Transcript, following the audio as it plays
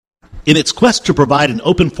In its quest to provide an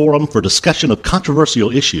open forum for discussion of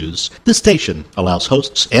controversial issues, this station allows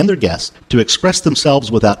hosts and their guests to express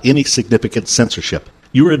themselves without any significant censorship.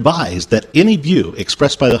 You are advised that any view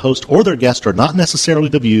expressed by the host or their guest are not necessarily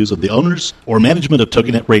the views of the owners or management of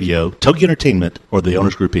TogiNet Radio, Togi Entertainment, or the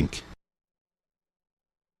Owners Group, Inc.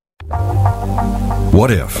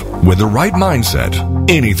 What if, with the right mindset,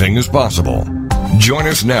 anything is possible? Join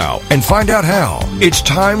us now and find out how. It's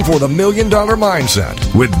time for the $1 Million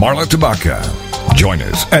Mindset with Marla Tabaka. Join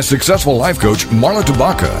us as successful life coach Marla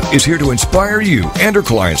Tabaka is here to inspire you and her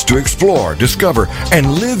clients to explore, discover,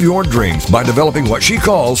 and live your dreams by developing what she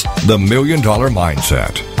calls the $1 Million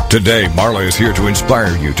Mindset. Today, Marla is here to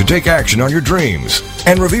inspire you to take action on your dreams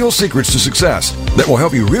and reveal secrets to success that will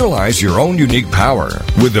help you realize your own unique power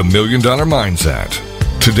with the $1 Million Mindset.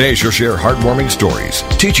 Today, she'll share heartwarming stories,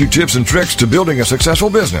 teach you tips and tricks to building a successful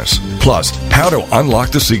business, plus how to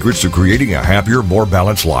unlock the secrets to creating a happier, more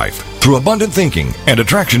balanced life through abundant thinking and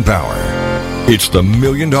attraction power. It's the $1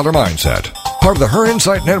 Million Mindset, part of the Her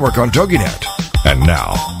Insight Network on TogiNet. And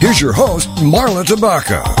now, here's your host, Marla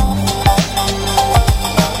Tabaka.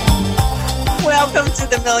 Welcome to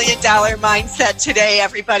the $1 Million Mindset today,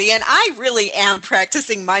 everybody. And I really am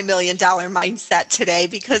practicing my $1 Million Mindset today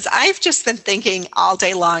because I've just been thinking all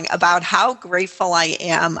day long about how grateful I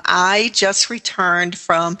am. I just returned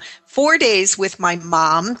from 4 days with my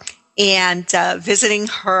mom and visiting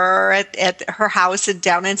her at her house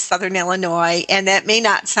down in Southern Illinois. And that may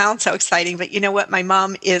not sound so exciting, but you know what? My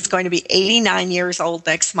mom is going to be 89 years old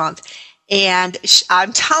next month. And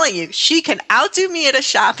I'm telling you, she can outdo me at a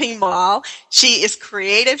shopping mall. She is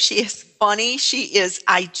creative. She is funny.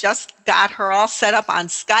 I just got her all set up on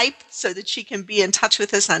Skype so that she can be in touch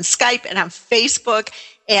with us on Skype and on Facebook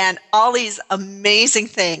and all these amazing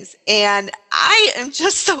things. And I am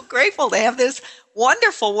just so grateful to have this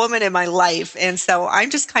wonderful woman in my life. And so I'm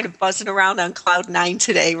just kind of buzzing around on cloud nine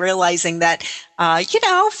today, realizing that,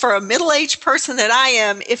 for a middle-aged person that I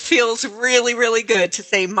am, it feels really, really good to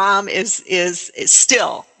say mom is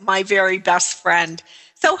still my very best friend.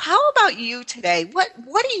 So how about you today? What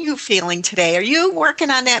are you feeling today? Are you working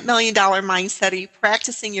on that $1 Million Mindset? Are you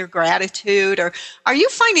practicing your gratitude? Or are you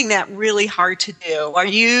finding that really hard to do? Are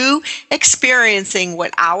you experiencing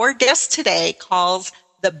what our guest today calls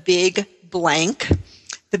the big blank?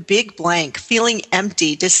 The big blank, feeling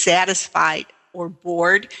empty, dissatisfied, or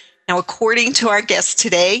bored. Now, according to our guest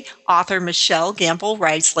today, author Michelle Gamble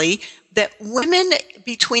Risley, that women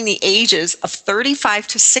between the ages of 35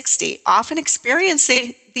 to 60 often experience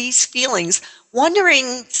these feelings, wondering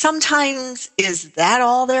sometimes, is that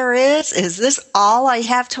all there is? Is this all I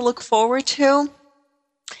have to look forward to?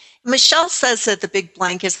 Michelle says that the big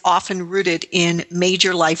blank is often rooted in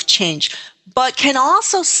major life change, but can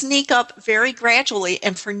also sneak up very gradually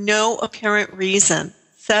and for no apparent reason.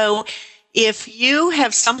 So if you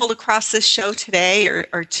have stumbled across this show today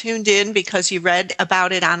or tuned in because you read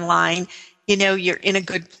about it online, you're in a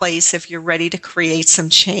good place if you're ready to create some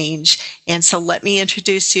change. And so let me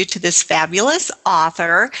introduce you to this fabulous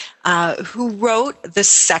author who wrote The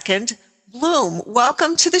Second Bloom.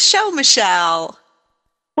 Welcome to the show, Michelle.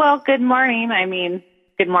 Well, good morning.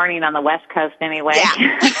 Good morning on the West Coast anyway.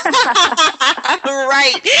 Yeah.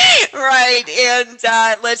 Right. And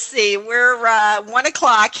let's see, we're 1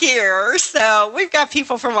 o'clock here, so we've got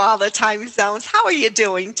people from all the time zones. How are you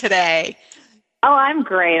doing today? Oh, I'm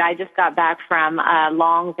great. I just got back from a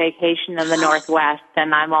long vacation in the Northwest,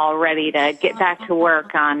 and I'm all ready to get back to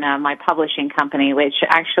work on my publishing company, which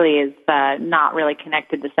actually is not really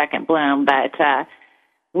connected to Second Bloom, but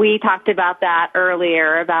we talked about that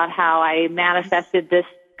earlier, about how I manifested this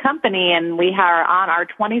company, and we are on our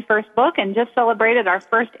 21st book and just celebrated our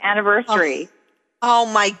first anniversary. Oh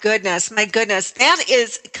my goodness. That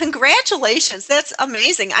is, congratulations. That's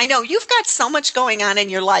amazing. I know you've got so much going on in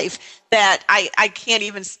your life that I can't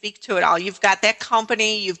even speak to it all. You've got that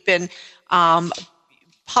company, you've been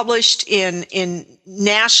published in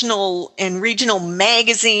national and regional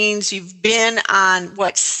magazines. You've been on,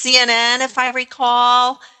 CNN, if I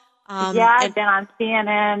recall. I've been on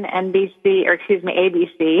CNN, NBC,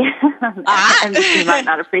 ABC. NBC might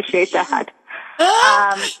not appreciate that.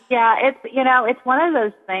 It's one of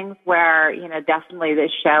those things where, definitely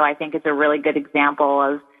this show, I think, is a really good example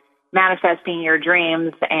of manifesting your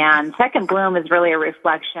dreams. And Second Bloom is really a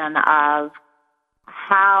reflection of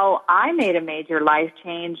how I made a major life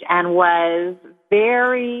change and was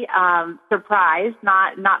very surprised,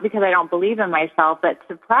 not because I don't believe in myself, but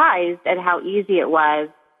surprised at how easy it was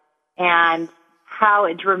and how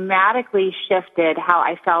it dramatically shifted how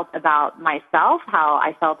I felt about myself, how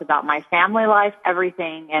I felt about my family life,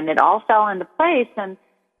 everything, and it all fell into place. And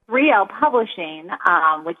 3L Publishing,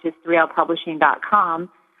 which is 3lpublishing.com,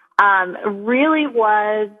 really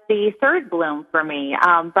was the third bloom for me.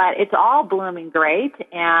 But it's all blooming great,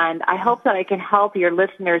 and I hope that I can help your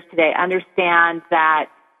listeners today understand that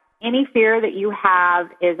any fear that you have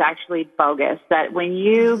is actually bogus, that when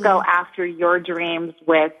you go after your dreams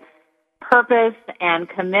with purpose and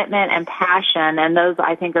commitment and passion, and those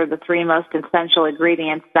I think are the three most essential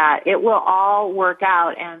ingredients, that it will all work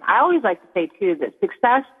out. And I always like to say, too, that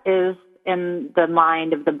success is in the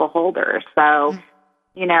mind of the beholder. So,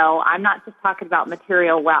 you know, I'm not just talking about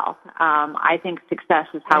material wealth. I think success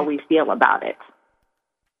is how we feel about it.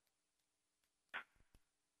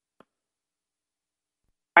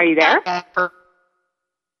 Are you there?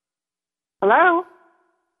 Hello?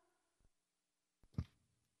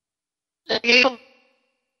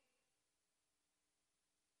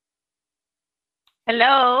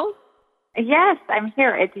 Hello? Yes, I'm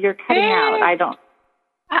here. You're cutting out. I don't.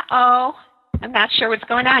 Uh-oh. I'm not sure what's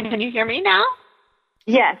going on. Can you hear me now?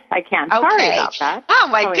 Yes, I can. Okay. Sorry about that. Oh,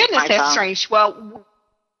 my Sorry, goodness, my that's phone. strange. Well,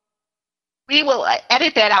 we will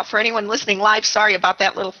edit that out for anyone listening live. Sorry about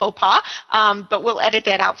that little faux pas, but we'll edit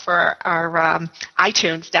that out for our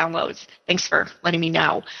iTunes downloads. Thanks for letting me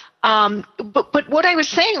know. But what I was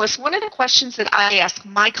saying was one of the questions that I ask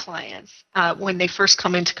my clients when they first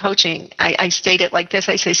come into coaching, I state it like this.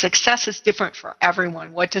 I say, success is different for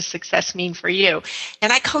everyone. What does success mean for you?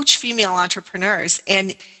 And I coach female entrepreneurs.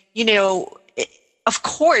 And, you know, of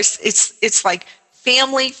course, it's like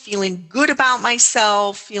family, feeling good about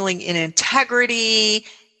myself, feeling in integrity,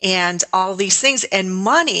 and all these things. And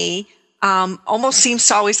money almost seems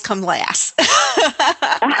to always come last.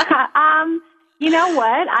 You know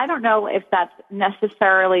what? I don't know if that's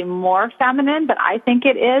necessarily more feminine, but I think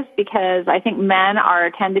it is, because I think men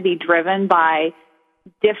tend to be driven by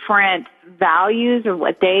different values or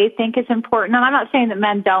what they think is important. And I'm not saying that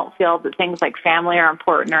men don't feel that things like family are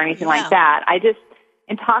important or anything like that. I just,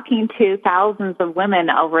 in talking to thousands of women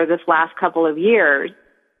over this last couple of years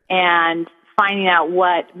and finding out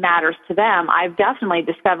what matters to them, I've definitely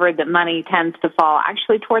discovered that money tends to fall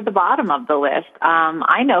actually toward the bottom of the list.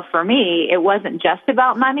 I know for me, it wasn't just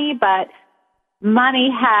about money, but money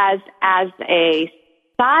has, as a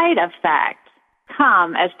side effect,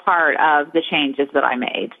 come as part of the changes that I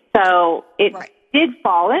made. So it did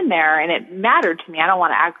fall in there, and it mattered to me. I don't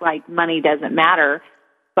want to act like money doesn't matter,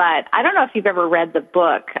 but I don't know if you've ever read the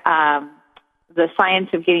book, The Science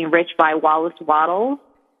of Getting Rich by Wallace Wattles.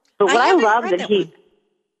 But what I love that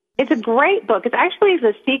it's a great book. It's actually,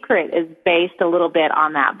 The Secret is based a little bit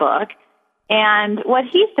on that book. And what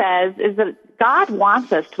he says is that God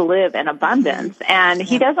wants us to live in abundance, and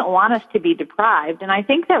he doesn't want us to be deprived. And I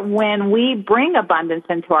think that when we bring abundance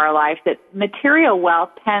into our life, that material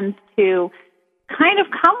wealth tends to kind of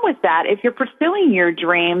come with that if you're pursuing your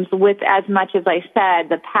dreams with, as much as I said,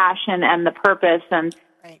 the passion and the purpose. And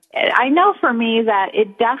I know for me that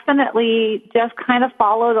it definitely just kind of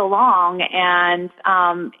followed along, and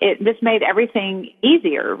this made everything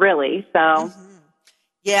easier, really. So,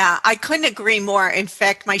 yeah, I couldn't agree more. In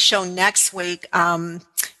fact, my show next week,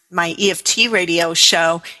 my EFT radio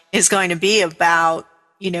show, is going to be about,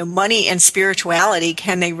 you know, money and spirituality.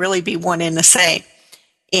 Can they really be one and the same?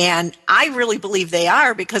 And I really believe they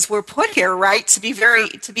are, because we're put here, right, to be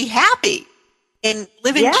happy and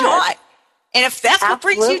live in joy. And if that's what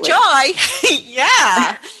brings you joy,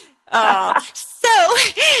 yeah. So,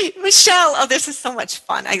 Michelle, this is so much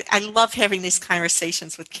fun. I love having these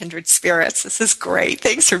conversations with kindred spirits. This is great.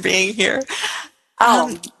 Thanks for being here.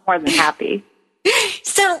 More than happy.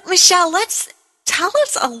 So, Michelle, tell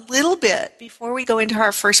us a little bit, before we go into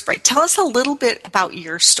our first break, tell us a little bit about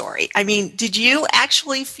your story. I mean, did you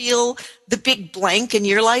actually feel the big blank in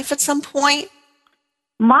your life at some point?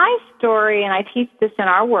 My story, and I teach this in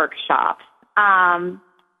our workshops,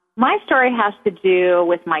 my story has to do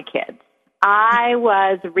with my kids. I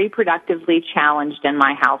was reproductively challenged in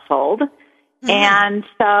my household. And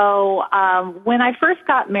so when I first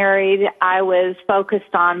got married, I was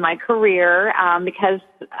focused on my career because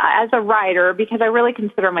as a writer, because I really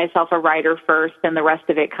consider myself a writer first, and the rest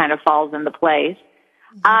of it kind of falls into place.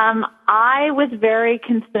 I was very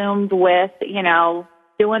consumed with, you know,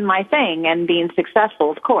 doing my thing and being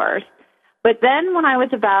successful, of course. But then when I was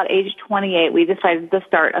about age 28, we decided to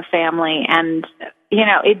start a family, and, you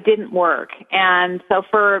know, it didn't work. And so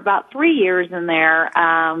for about 3 years in there,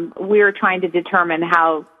 we were trying to determine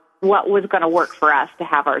what was going to work for us to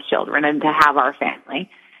have our children and to have our family.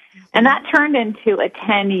 And that turned into a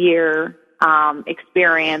 10-year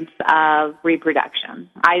experience of reproduction.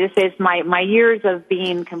 I just say it's my years of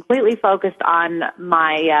being completely focused on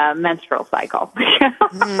my menstrual cycle.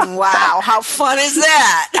 Wow, how fun is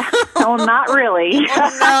that? Oh, not really.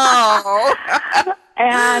 Oh, no.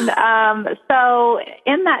 And so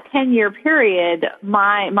in that 10-year period,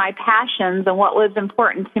 my passions and what was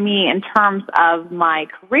important to me in terms of my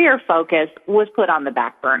career focus was put on the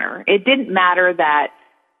back burner. It didn't matter that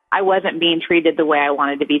I wasn't being treated the way I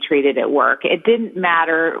wanted to be treated at work. It didn't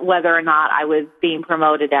matter whether or not I was being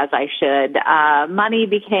promoted as I should. Money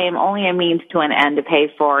became only a means to an end to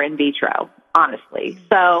pay for in vitro, honestly.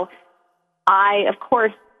 So I, of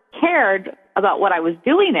course, cared about what I was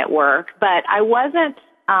doing at work, but I wasn't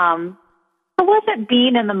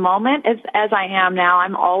being in the moment as I am now.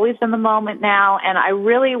 I'm always in the moment now, and I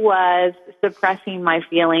really was suppressing my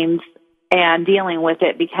feelings and dealing with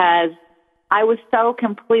it because I was so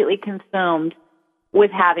completely consumed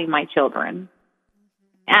with having my children.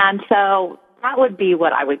 And so that would be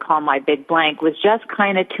what I would call my big blank, was just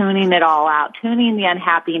kind of tuning it all out, tuning the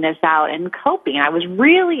unhappiness out and coping. I was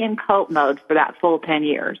really in cope mode for that full 10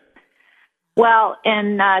 years. Well,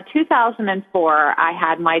 in 2004, I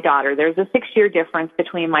had my daughter. There's a 6-year difference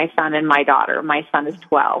between my son and my daughter. My son is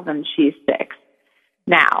 12 and she's 6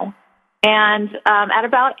 now. And at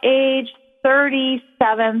about age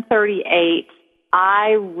 37, 38, I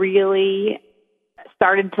really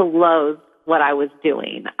started to loathe what I was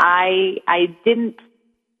doing. It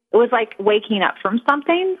was like waking up from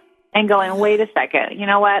something and going, wait a second, you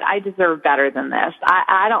know what? I deserve better than this.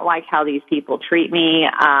 I don't like how these people treat me.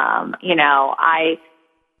 I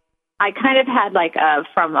kind of had like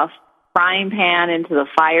from a frying pan into the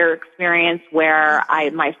fire experience where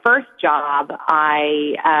my first job,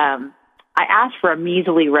 I asked for a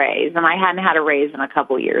measly raise, and I hadn't had a raise in a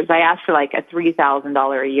couple of years. I asked for like a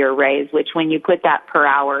 $3,000 a year raise, which when you put that per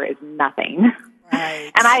hour is nothing.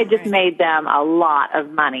 Right, and I had just made them a lot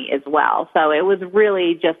of money as well. So it was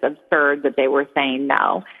really just absurd that they were saying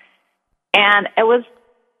no. And it was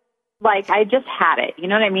like I just had it. You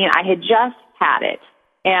know what I mean? I had just had it.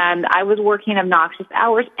 And I was working obnoxious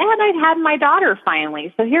hours, and I'd had my daughter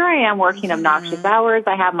finally. So here I am working obnoxious hours.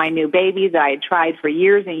 I have my new baby that I had tried for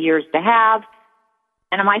years and years to have.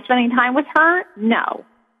 And am I spending time with her? No.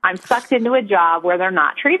 I'm sucked into a job where they're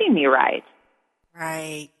not treating me right.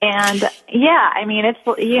 Right. And yeah, I mean, it's,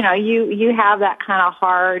 you have that kind of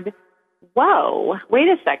hard, whoa, wait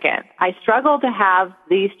a second. I struggle to have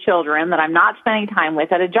these children that I'm not spending time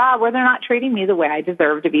with at a job where they're not treating me the way I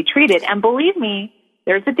deserve to be treated. And believe me,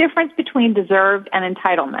 there's a difference between deserved and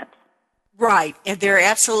entitlement. Right, and there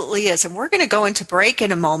absolutely is. And we're going to go into break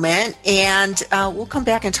in a moment, and we'll come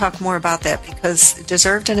back and talk more about that, because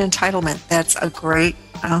deserved and entitlement, that's a great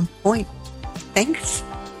point. Thanks.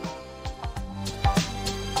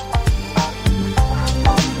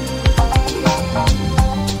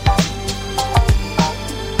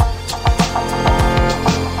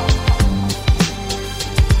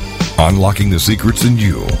 Unlocking the secrets in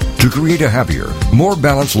you to create a happier, more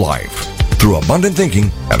balanced life through abundant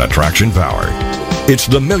thinking and attraction power. It's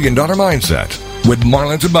the $1 Million Mindset with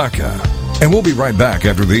Marla Tabaka. And we'll be right back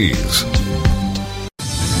after these.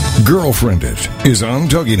 Girlfriended is on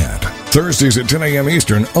TogiNet. Thursdays at 10 a.m.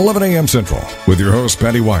 Eastern, 11 a.m. Central, with your hosts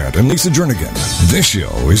Patty Wyatt and Lisa Jernigan. This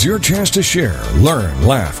show is your chance to share, learn,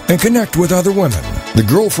 laugh, and connect with other women. The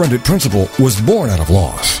Girlfriended principle was born out of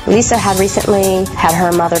loss. Lisa had recently had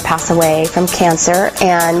her mother pass away from cancer,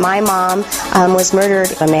 and my mom was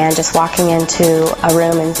murdered. A man just walking into a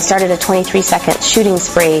room and started a 23-second shooting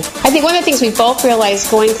spree. I think one of the things we both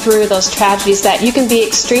realized going through those tragedies that you can be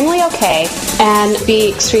extremely okay and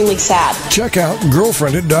be extremely sad. Check out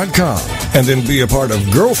girlfriended.com. And then be a part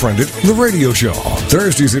of Girlfriended, the radio show.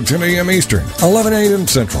 Thursdays at 10 a.m. Eastern, 11 a.m.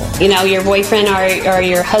 Central. You know, your boyfriend or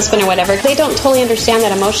your husband or whatever, they don't totally understand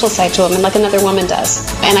that emotional side to them like another woman does.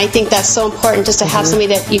 And I think that's so important, just to have somebody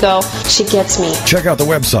that you go, she gets me. Check out the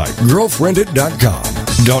website, girlfriended.com.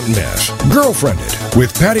 Don't miss Girlfriended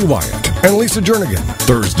with Patty Wyatt and Lisa Jernigan.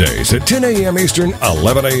 Thursdays at 10 a.m. Eastern,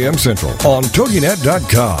 11 a.m. Central on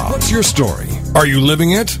TogiNet.com. What's your story? Are you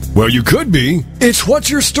living it? Well, you could be. It's What's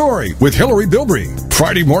Your Story with Hillary Bilbrey.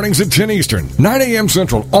 Friday mornings at 10 Eastern, 9 a.m.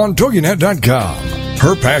 Central on TogiNet.com.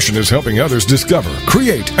 Her passion is helping others discover,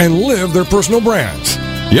 create, and live their personal brands.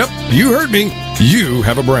 Yep, you heard me. You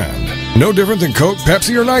have a brand. No different than Coke,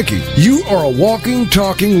 Pepsi, or Nike. You are a walking,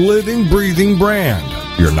 talking, living, breathing brand.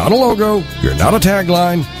 You're not a logo. You're not a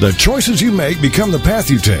tagline. The choices you make become the path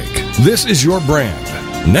you take. This is your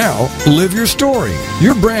brand. Now, live your story.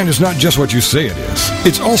 Your brand is not just what you say it is.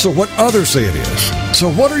 It's also what others say it is.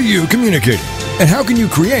 So what are you communicating? And how can you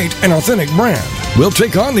create an authentic brand? We'll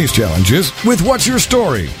take on these challenges with What's Your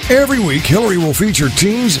Story? Every week, Hillary will feature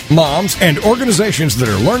teens, moms, and organizations that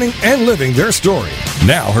are learning and living their story.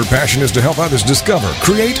 Now, her passion is to help others discover,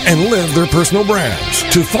 create, and live their personal brands.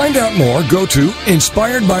 To find out more, go to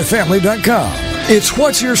inspiredbyfamily.com. It's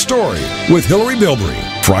What's Your Story with Hillary Bilbrey.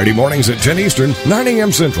 Friday mornings at 10 Eastern, 9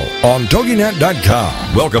 a.m. Central on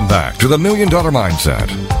TogiNet.com. Welcome back to the $1 Million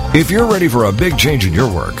Mindset. If you're ready for a big change in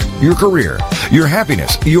your work, your career, your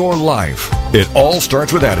happiness, your life, it all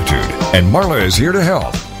starts with attitude, and Marla is here to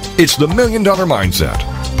help. It's the $1 Million Mindset,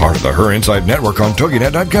 part of the Her Inside Network on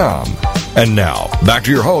TogiNet.com. And now, back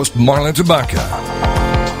to your host, Marla Tabaka.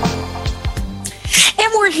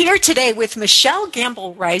 And we're here today with Michelle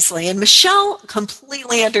Gamble-Risley, and Michelle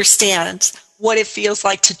completely understands what it feels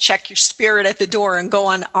like to check your spirit at the door and go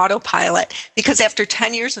on autopilot. Because after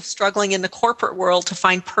 10 years of struggling in the corporate world to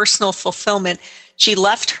find personal fulfillment, she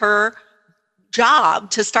left her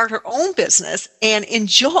job to start her own business and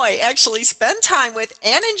actually spend time with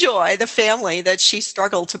and enjoy the family that she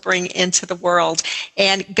struggled to bring into the world.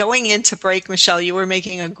 And going into break, Michelle, you were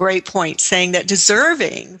making a great point, saying that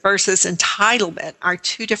deserving versus entitlement are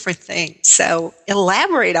two different things. So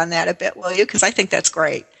elaborate on that a bit, will you? Because I think that's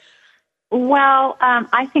great. Well,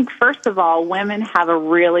 I think, first of all, women have a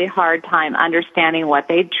really hard time understanding what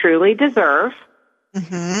they truly deserve.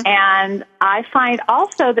 Mm-hmm. And I find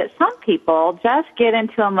also that some people just get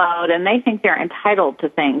into a mode and they think they're entitled to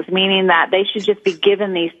things, meaning that they should just be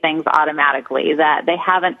given these things automatically, that they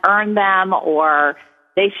haven't earned them or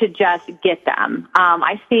they should just get them.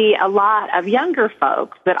 I see a lot of younger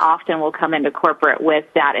folks that often will come into corporate with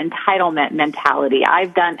that entitlement mentality.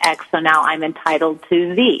 I've done X, so now I'm entitled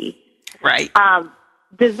to Z. Right.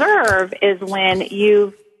 Deserve is when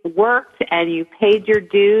you've worked and you paid your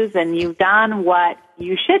dues and you've done what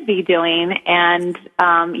you should be doing, and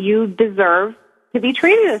you deserve to be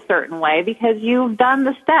treated a certain way because you've done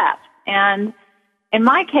the steps. And in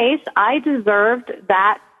my case, I deserved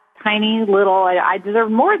that tiny little, I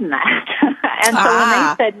deserved more than that. And so when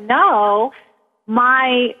they said no,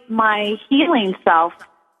 my healing self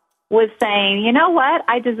was saying, you know what,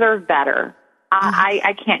 I deserve better.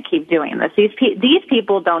 I can't keep doing this. These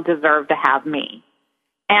people don't deserve to have me.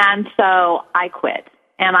 And so I quit.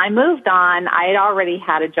 And I moved on. I had already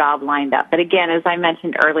had a job lined up. But again, as I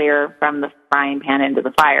mentioned earlier, from the frying pan into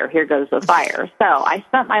the fire, here goes the fire. So I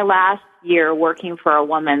spent my last year working for a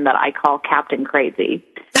woman that I call Captain Crazy.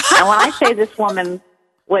 And when I say this woman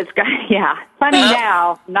was, funny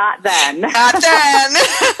now, not then. Not then.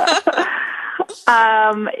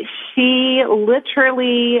 She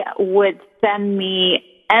literally would send me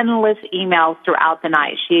endless emails throughout the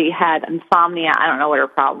night. She had insomnia. I don't know what her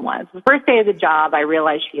problem was. The first day of the job, I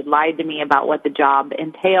realized she had lied to me about what the job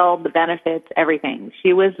entailed, the benefits, everything.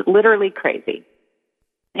 She was literally crazy.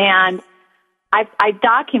 And I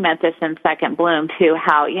document this in Second Bloom too,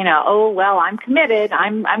 how, I'm committed.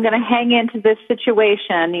 I'm going to hang into this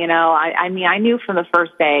situation. I knew from the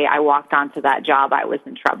first day I walked onto that job, I was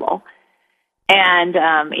in trouble. And,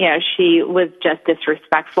 she was just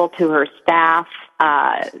disrespectful to her staff,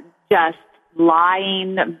 just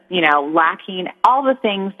lying, lacking all the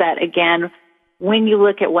things that, again, when you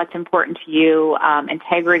look at what's important to you,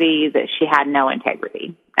 integrity, that she had no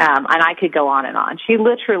integrity. And I could go on and on. She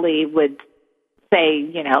literally would say,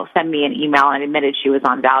 send me an email and admitted she was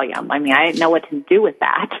on Valium. I mean, I didn't know what to do with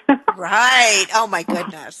that. Right. Oh, my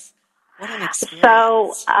goodness. What an experience.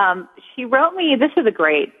 So she wrote me, this is a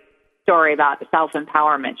great story about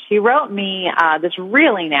self-empowerment. She wrote me this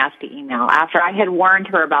really nasty email after I had warned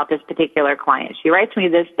her about this particular client. She writes me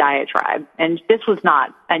this diatribe, and this was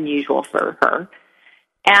not unusual for her.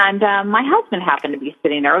 And my husband happened to be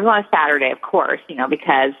sitting there. It was on a Saturday, of course,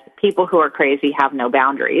 because people who are crazy have no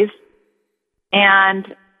boundaries.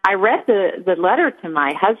 And I read the letter to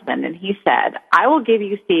my husband, and he said, I will give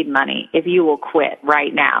you seed money if you will quit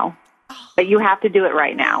right now, but you have to do it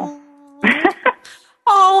right now.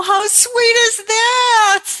 Oh, how sweet is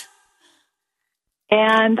that?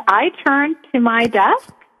 And I turned to my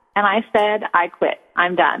desk and I said, I quit.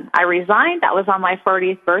 I'm done. I resigned. That was on my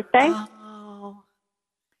 40th birthday. Oh.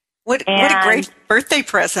 What a great birthday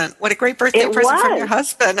present. What a great birthday present from your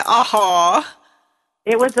husband. Oh.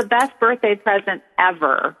 It was the best birthday present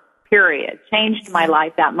ever, period. Changed my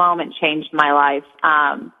life. That moment changed my life.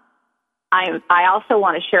 I also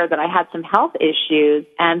want to share that I had some health issues,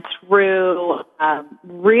 and through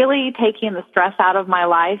really taking the stress out of my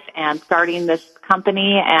life and starting this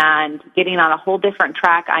company and getting on a whole different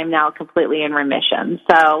track, I'm now completely in remission.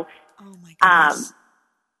 So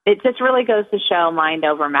it just really goes to show mind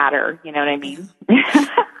over matter. You know what I mean?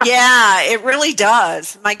 Yeah, it really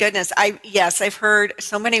does. My goodness. I've heard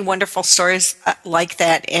so many wonderful stories like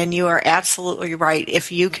that, and you are absolutely right.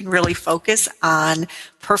 If you can really focus on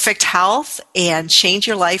perfect health and change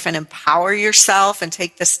your life and empower yourself and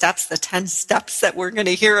take the steps, the 10 steps that we're going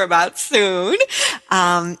to hear about soon,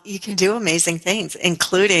 you can do amazing things,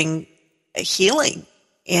 including healing.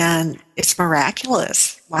 And it's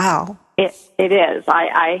miraculous. Wow. It is.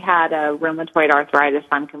 I had a rheumatoid arthritis.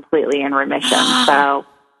 I'm completely in remission. So,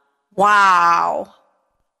 wow.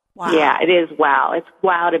 Yeah, it is wow. It's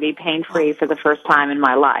wow to be pain-free for the first time in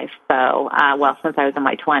my life. So, since I was in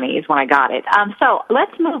my 20s when I got it. So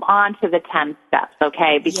let's move on to the 10 steps,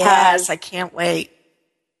 okay? Because yes, I can't wait.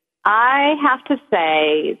 I have to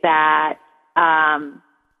say that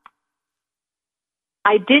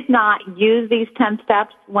I did not use these 10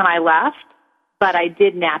 steps when I left, but I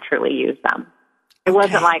did naturally use them. It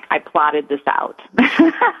wasn't like I plotted this out.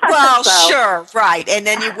 Well, sure, right. And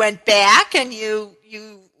then you went back and you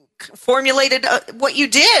formulated what you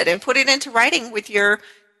did and put it into writing with your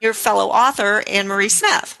fellow author, Anne Marie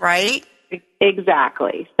Smith, right?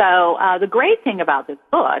 Exactly. So the great thing about this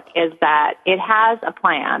book is that it has a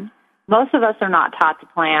plan. Most of us are not taught to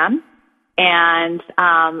plan, and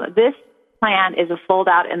this plan is a fold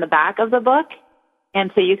out in the back of the book,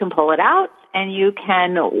 and so you can pull it out and you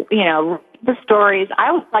can, read the stories.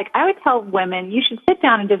 I would tell women, you should sit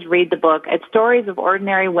down and just read the book. It's stories of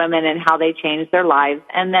ordinary women and how they changed their lives,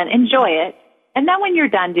 and then enjoy it. And then when you're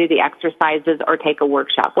done, do the exercises or take a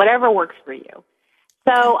workshop, whatever works for you.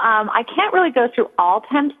 So I can't really go through all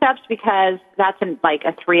 10 steps because that's a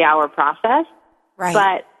 3-hour process. Right.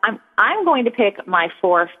 But I'm going to pick my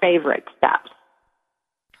 4 favorite steps.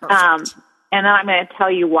 Perfect. And then I'm going to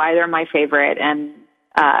tell you why they're my favorite and,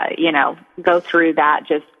 go through that,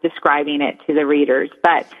 just describing it to the readers.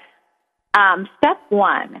 But step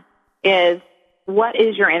 1 is, what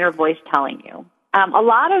is your inner voice telling you? A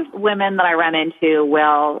lot of women that I run into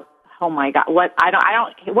will, oh my God, what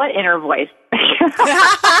inner voice?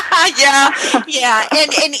 Yeah.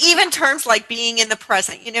 And even terms like being in the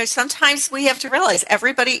present, sometimes we have to realize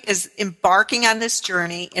everybody is embarking on this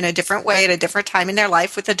journey in a different way at a different time in their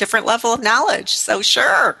life with a different level of knowledge. So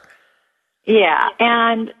sure. Yeah.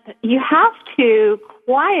 And you have to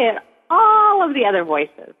quiet all of the other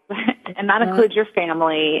voices, and that includes your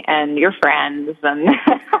family and your friends, and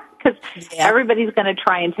because everybody's going to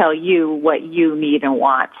try and tell you what you need and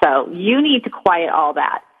want. So you need to quiet all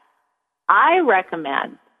that. I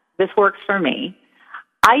recommend, this works for me,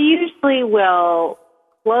 I usually will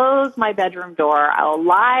close my bedroom door. I'll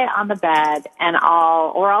lie on the bed and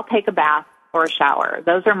I'll take a bath or a shower.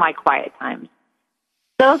 Those are my quiet times.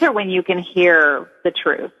 Those are when you can hear the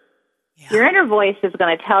truth. Yeah. Your inner voice is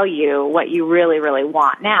going to tell you what you really, really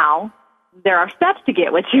want. Now, there are steps to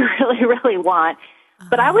get what you really, really want.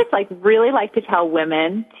 But I would really like to tell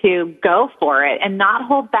women to go for it and not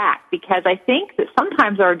hold back, because I think that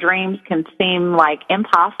sometimes our dreams can seem like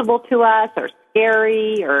impossible to us or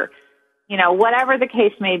scary or, whatever the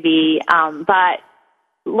case may be. But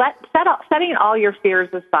setting all your fears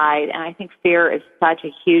aside, and I think fear is such a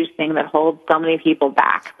huge thing that holds so many people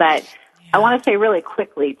back. But I want to say really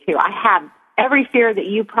quickly, too, I have every fear that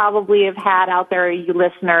you probably have had out there, you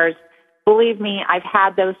listeners. Believe me, I've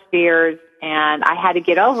had those fears. And I had to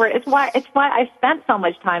get over it. It's why I spent so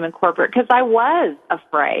much time in corporate, because I was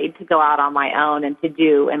afraid to go out on my own and to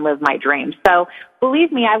do and live my dreams. So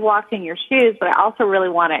believe me, I've walked in your shoes, but I also really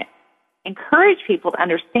want to encourage people to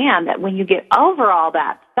understand that when you get over all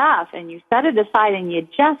that stuff and you set it aside and you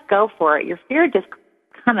just go for it, your fear just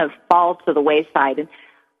kind of falls to the wayside. And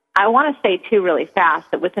I want to say, too, really fast,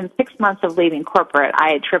 that within 6 months of leaving corporate,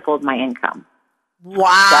 I had tripled my income.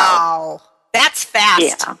 Wow. That's fast.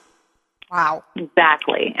 Yeah. Wow.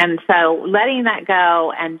 Exactly. And so letting that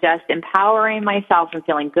go and just empowering myself and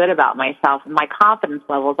feeling good about myself, and my confidence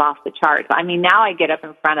level's off the charts. I mean, now I get up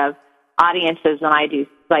in front of audiences and I do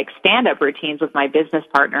stand-up routines with my business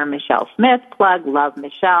partner, Michelle Smith. Plug, love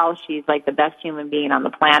Michelle. She's the best human being on the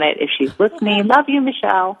planet. If she's listening, love you,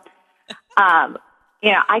 Michelle.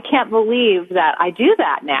 I can't believe that I do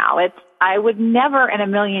that now. I would never in a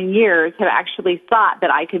million years have actually thought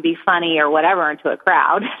that I could be funny or whatever into a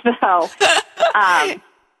crowd. So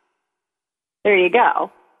there you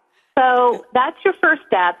go. So that's your first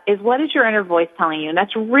step, is what is your inner voice telling you? And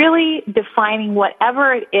that's really defining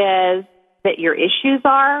whatever it is that your issues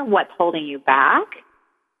are, what's holding you back.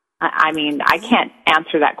 I mean, I can't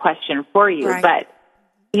answer that question for you, right. But,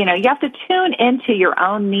 you have to tune into your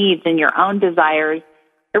own needs and your own desires.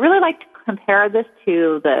 I really like to compare this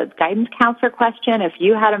to the guidance counselor question, if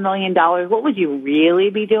you had $1 million, what would you really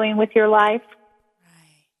be doing with your life?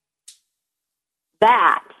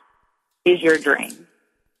 That is your dream.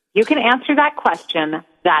 You can answer that question.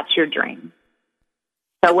 That's your dream.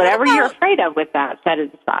 So whatever you're afraid of with that, set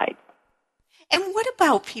it aside. And what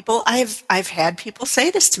about people? I've had people say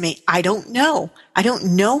this to me. I don't know. I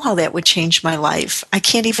don't know how that would change my life. I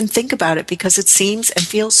can't even think about it because it seems and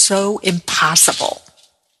feels so impossible.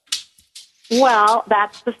 Well,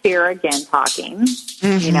 that's the fear again talking.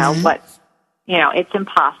 It's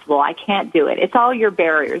impossible. I can't do it. It's all your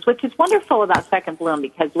barriers, which is wonderful about Second Bloom,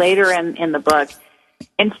 because later in the book,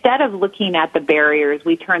 instead of looking at the barriers,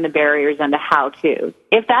 we turn the barriers into how-tos.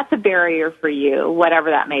 If that's a barrier for you, whatever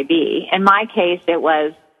that may be, in my case, it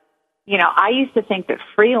was, I used to think that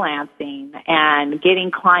freelancing and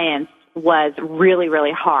getting clients was really,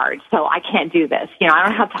 really hard. So I can't do this. I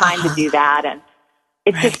don't have time to do that, and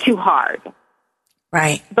it's just too hard.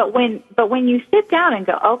 Right. But when you sit down and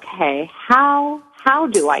go, okay, how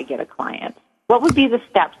do I get a client? What would be the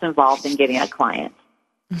steps involved in getting a client?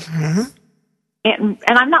 Mm-hmm. And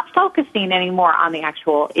I'm not focusing anymore on the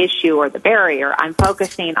actual issue or the barrier. I'm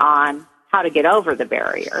focusing on how to get over the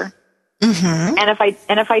barrier. Mm-hmm.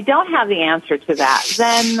 And if I don't have the answer to that,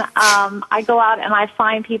 then I go out and I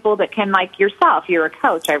find people that can, like yourself. You're a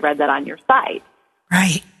coach. I read that on your site.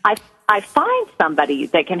 Right. I find somebody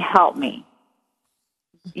that can help me,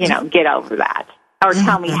 get over that, or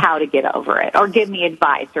tell me how to get over it, or give me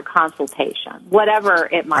advice or consultation, whatever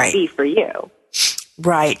it might be for you.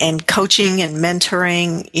 Right, and coaching and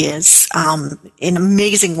mentoring is an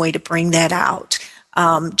amazing way to bring that out.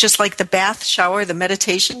 Just like the bath, shower, the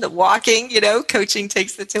meditation, the walking, coaching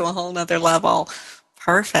takes it to a whole nother level.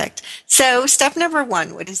 Perfect. So step number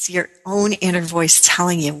 1, what is your own inner voice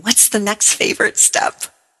telling you? What's the next favorite step?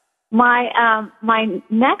 My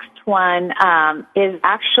next one is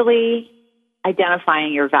actually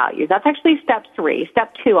identifying your values. That's actually step 3.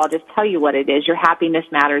 Step 2, I'll just tell you what it is. Your happiness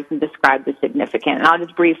matters, and describe the significant. And I'll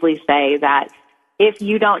just briefly say that if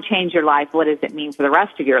you don't change your life, what does it mean for the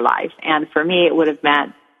rest of your life? And for me, it would have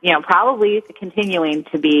meant, probably continuing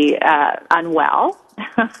to be unwell.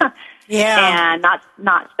 Yeah. And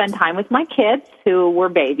not spend time with my kids who were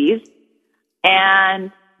babies,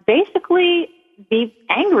 and basically be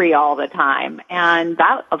angry all the time. And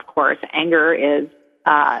that, of course, anger is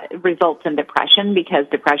results in depression, because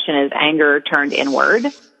depression is anger turned inward.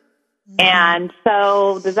 Mm-hmm. And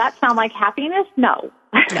so does that sound like happiness? No.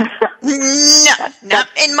 No, not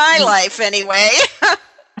in my life anyway.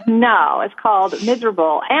 No, it's called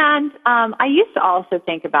miserable. And I used to also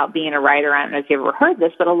think about being a writer. I don't know if you ever heard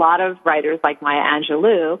this, but a lot of writers like Maya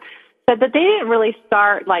Angelou said that they didn't really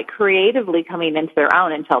start creatively coming into their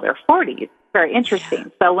own until their 40s. Very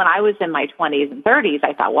interesting. So when I was in my 20s and 30s,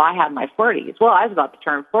 I thought, well, I had my 40s. Well, I was about to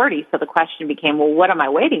turn 40, so the question became, well, what am I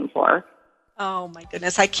waiting for? Oh, my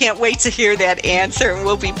goodness. I can't wait to hear that answer. And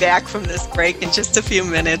we'll be back from this break in just a few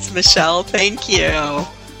minutes. Michelle, thank you.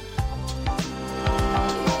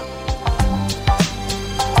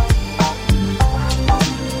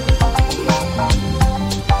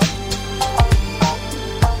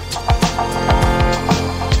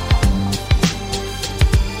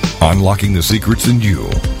 Unlocking the secrets in you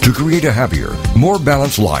to create a happier, more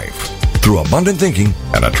balanced life through abundant thinking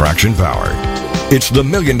and attraction power. It's the $1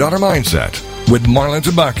 Million Mindset with Marla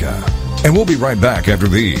Tabaka. And we'll be right back after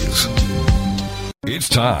these. It's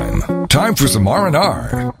time for some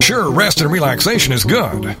R&R. Sure, rest and relaxation is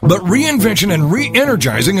good, but reinvention and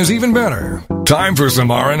re-energizing is even better. Time for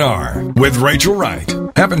some R&R with Rachel Wright.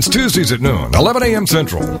 Happens Tuesdays at noon, 11 a.m.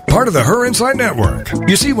 Central. Part of the Her Insight Network.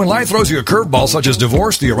 You see, when life throws you a curveball such as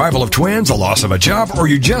divorce, the arrival of twins, the loss of a job, or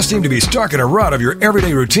you just seem to be stuck in a rut of your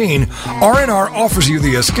everyday routine, R&R offers you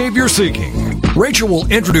the escape you're seeking. Rachel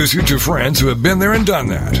will introduce you to friends who have been there and done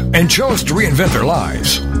that, and chose to reinvent their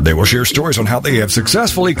lives. They will share stories on how they have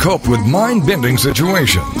successfully coped with mind-bending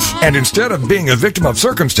situations. And instead of being a victim of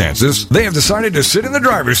circumstances, they have decided to sit in the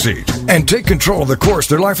driver's seat and take control of the course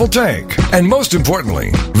their life will take. And most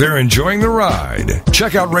importantly, they're enjoying the ride.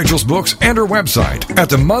 Check out Rachel's books and her website at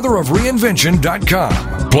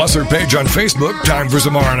themotherofreinvention.com. Plus her page on Facebook, Time for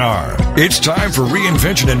Some R&R. It's time for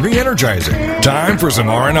reinvention and re-energizing. Time for some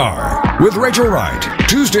R&R with Rachel Wright.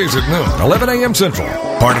 Tuesdays at noon, 11 a.m. Central.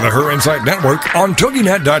 Part of the Her Insight Network on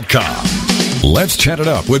TogiNet.com. Let's chat it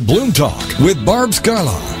up with Bloom Talk with Barb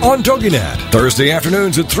Scala on TogiNet. Thursday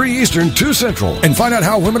afternoons at 3 Eastern, 2 Central. And find out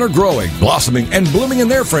how women are growing, blossoming, and blooming in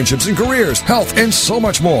their friendships and careers, health, and so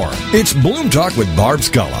much more. It's Bloom Talk with Barb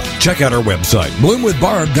Scala. Check out our website,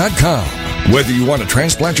 bloomwithbarb.com. Whether you want to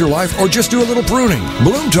transplant your life or just do a little pruning,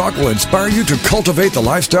 Bloom Talk will inspire you to cultivate the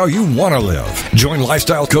lifestyle you want to live. Join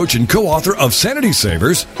lifestyle coach and co-author of Sanity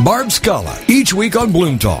Savers, Barb Scala, each week on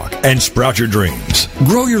Bloom Talk and sprout your dreams.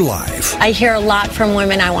 Grow your life. I hear a lot from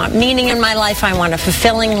women. I want meaning in my life. I want a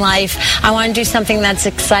fulfilling life. I want to do something that's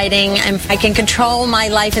exciting. And I can control my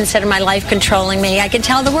life instead of my life controlling me. I can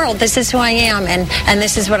tell the world this is who I am and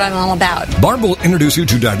this is what I'm all about. Barb will introduce you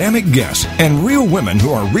to dynamic guests and real women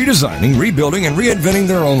who are redesigning, rebuilding, and reinventing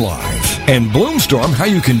their own lives. And Bloomstorm how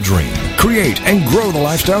you can dream, create, and grow the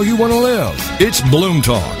lifestyle you want to live. It's Bloom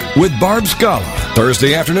Talk with Barb Scala.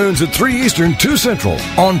 Thursday afternoons at 3 Eastern, 2 Central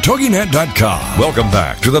on TogiNet.com. Welcome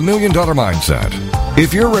back to the $1 Million Mindset.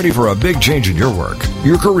 If you're ready for a big change in your work,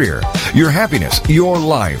 your career, your happiness, your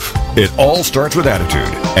life, it all starts with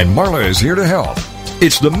attitude. And Marla is here to help.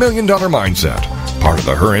 It's the $1 Million Mindset, part of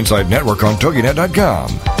the Her Inside Network on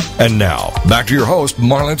TogiNet.com. And now, back to your host,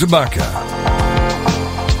 Marla Tabaka.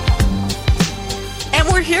 And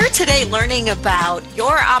we're here today learning about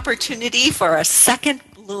your opportunity for a second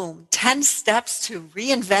bloom. 10 steps to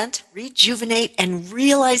reinvent, rejuvenate, and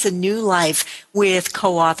realize a new life with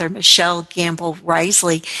co-author Michelle Gamble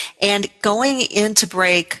Risley. And going into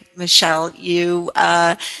break, Michelle, you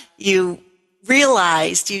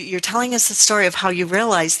realized, you're telling us the story of how you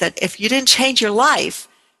realized that if you didn't change your life,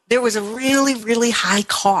 there was a really, really high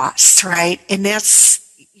cost, right? And that's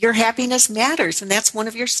your happiness matters, and that's one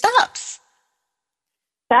of your steps.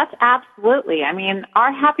 That's absolutely. I mean,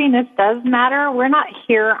 our happiness does matter. We're not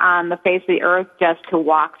here on the face of the earth just to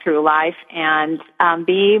walk through life and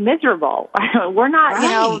be miserable. We're not,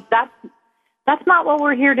 right. That's not what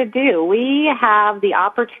we're here to do. We have the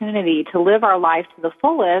opportunity to live our life to the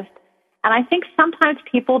fullest. And I think sometimes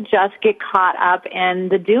people just get caught up in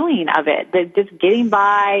the doing of it, just getting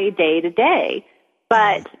by day to day.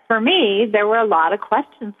 But for me, there were a lot of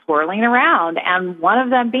questions swirling around, and one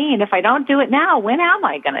of them being, if I don't do it now, when am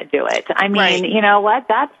I going to do it? I mean, right. You know what?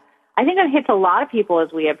 I think that hits a lot of people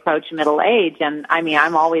as we approach middle age. And I mean,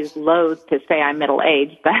 I'm always loath to say I'm middle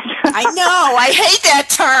aged. I know. I hate that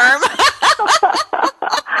term.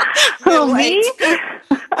 Who, me?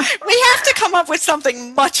 We have to come up with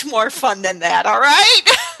something much more fun than that, all right?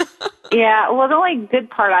 Yeah, well, the only good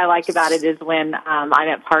part I like about it is when I'm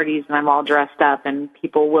at parties and I'm all dressed up and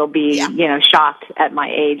people will be, shocked at my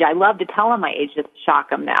age. I love to tell them my age just to shock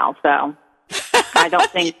them now. So I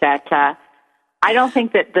don't think that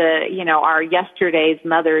our yesterday's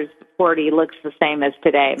mother's 40 looks the same as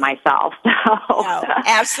today myself. So. No,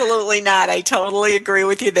 absolutely not. I totally agree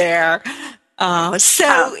with you there.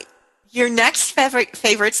 Your next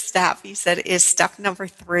favorite step, you said, is step number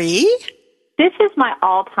 3? This is my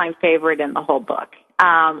all-time favorite in the whole book.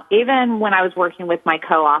 Even when I was working with my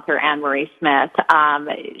co-author, Anne-Marie Smith,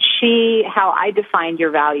 how I defined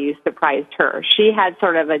your values surprised her. She had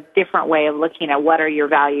sort of a different way of looking at what are your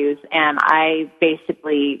values, and I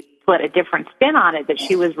basically put a different spin on it that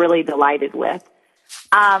she was really delighted with.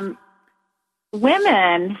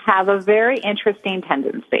 Women have a very interesting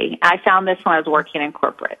tendency. I found this when I was working in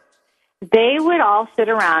corporate. They would all sit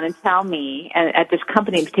around and tell me, at this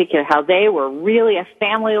company in particular, how they were really a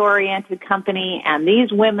family-oriented company, and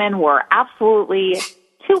these women were absolutely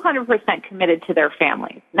 200% committed to their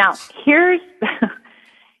families. Now, here's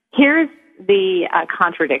the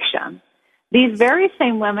contradiction. These very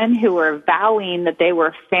same women who were vowing that they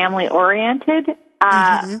were family-oriented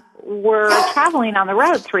were traveling on the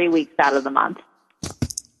road 3 weeks out of the month.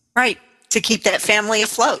 Right, to keep that family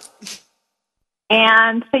afloat.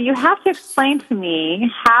 And so you have to explain to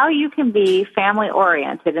me how you can be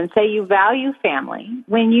family-oriented and say you value family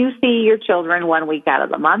when you see your children 1 week out of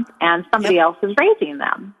the month and somebody else is raising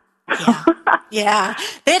them. Yeah,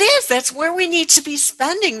 that's where we need to be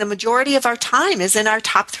spending the majority of our time, is in our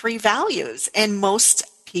top 3 values, and most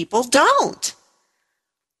people don't.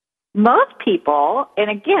 Most people,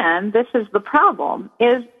 and again, this is the problem,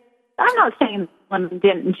 is I'm not saying women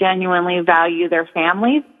didn't genuinely value their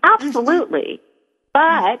families. Absolutely.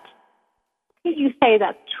 But can you say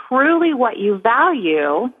that's truly what you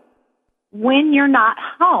value when you're not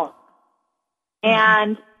home?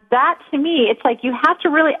 And that, to me, it's like you have to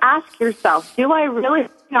really ask yourself, do I really,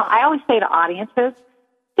 I always say to audiences,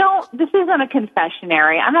 this isn't a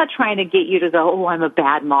confessionary. I'm not trying to get you to go, oh, I'm a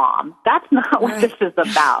bad mom. That's not what this is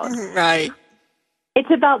about. Right. It's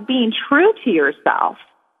about being true to yourself.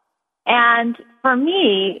 And for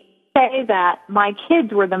me, say that my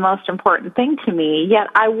kids were the most important thing to me, yet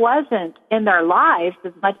I wasn't in their lives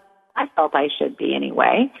as much as I felt I should be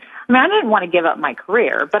anyway. I mean, I didn't want to give up my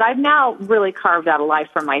career, but I've now really carved out a life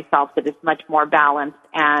for myself that is much more balanced,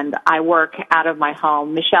 and I work out of my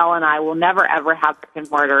home. Michelle and I will never, ever have a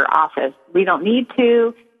brick-and-mortar office. We don't need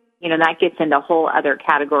to. You know, that gets into a whole other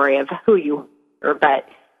category of who you are. But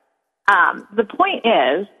the point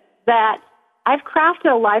is that I've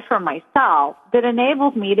crafted a life for myself that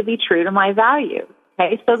enables me to be true to my values.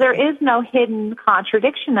 Okay, so there is no hidden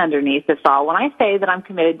contradiction underneath this all. When I say that I'm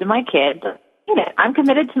committed to my kids, I'm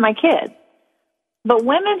committed to my kids. But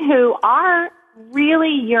women who are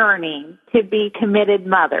really yearning to be committed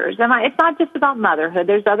mothers, and it's not just about motherhood,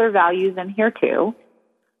 there's other values in here too,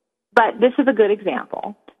 but this is a good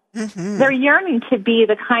example. Mm-hmm. They're yearning to be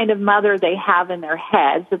the kind of mother they have in their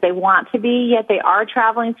heads that they want to be, yet they are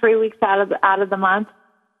traveling 3 weeks out of the month.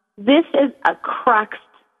 This is a crux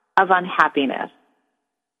of unhappiness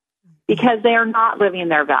because they are not living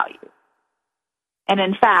their values. And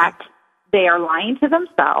in fact, they are lying to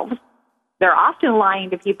themselves. They're often lying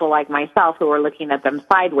to people like myself who are looking at them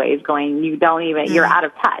sideways going, you're out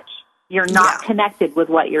of touch. You're not connected with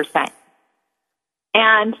what you're saying.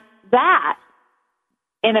 And that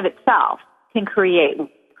in of itself can create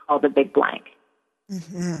what's called a big blank.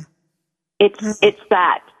 Mm-hmm. It's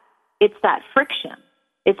that friction.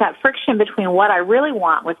 It's that friction between what I really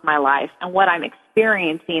want with my life and what I'm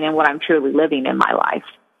experiencing and what I'm truly living in my life.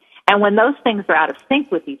 And when those things are out of sync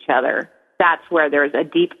with each other, that's where there's a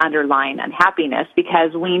deep underlying unhappiness,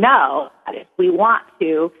 because we know that if we want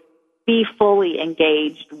to be fully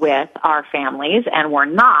engaged with our families and we're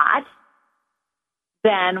not,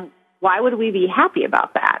 then why would we be happy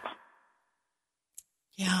about that?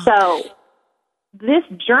 Yeah. So this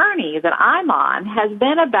journey that I'm on has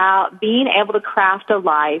been about being able to craft a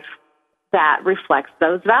life that reflects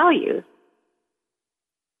those values.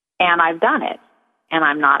 And I've done it, and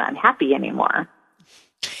I'm not unhappy anymore.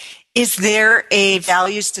 Is there a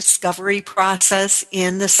values discovery process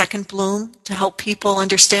in the Second Bloom to help people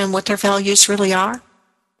understand what their values really are?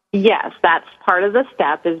 Yes, that's part of the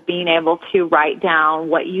step, is being able to write down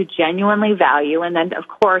what you genuinely value, and then, of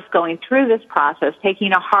course, going through this process,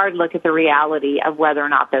 taking a hard look at the reality of whether or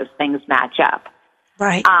not those things match up.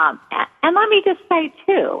 Right. And let me just say,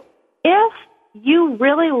 too, if you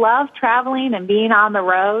really love traveling and being on the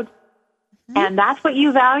road, and that's what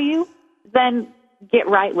you value, then get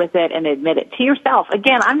right with it and admit it to yourself.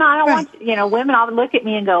 Again, I don't want, women often look at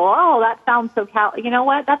me and go, oh, that sounds so you know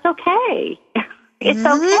what? That's okay. It's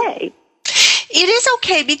okay. It is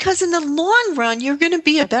okay, because in the long run, you're going to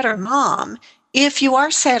be a better mom if you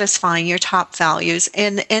are satisfying your top values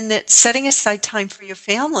and that setting aside time for your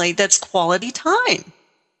family, that's quality time.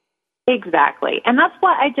 Exactly. And that's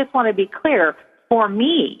why I just want to be clear. For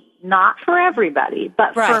me, not for everybody,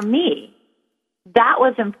 but for me, that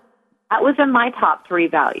was in my top 3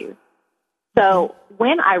 values. So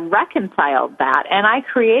when I reconciled that and I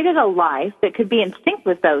created a life that could be in sync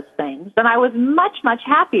with those things, then I was much, much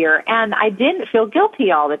happier, and I didn't feel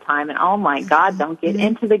guilty all the time. And oh my God, don't get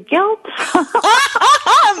into the guilt.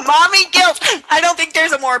 Mommy guilt. I don't think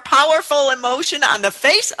there's a more powerful emotion on the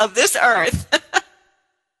face of this earth.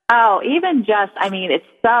 Oh, even just, it's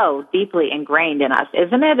so deeply ingrained in us,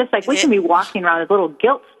 isn't it? It's like we can be walking around with little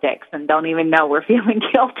guilt sticks and don't even know we're feeling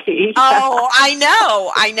guilty. Oh, I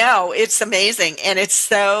know. It's amazing. And it's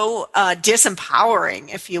so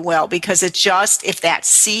disempowering, if you will, because it just, if that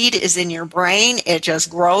seed is in your brain, it just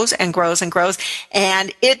grows and grows and grows.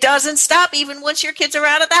 And it doesn't stop even once your kids are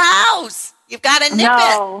out of the house. You've got to nip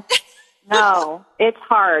it. No, it's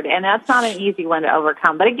hard. And that's not an easy one to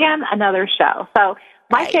overcome. But again, another show. So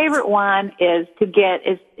my favorite one is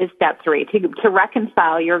step 3, to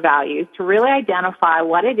reconcile your values, to really identify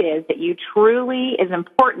what it is that you truly is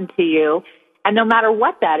important to you, and no matter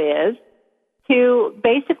what that is, to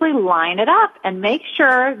basically line it up and make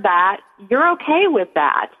sure that you're okay with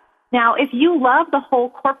that. Now, if you love the whole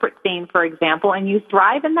corporate scene, for example, and you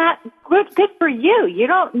thrive in that, good for you. You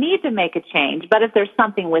don't need to make a change. But if there's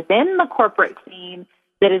something within the corporate scene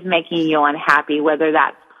that is making you unhappy, whether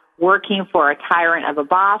that's working for a tyrant of a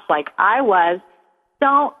boss like I was,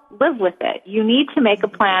 don't live with it. You need to make a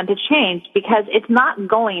plan to change, because it's not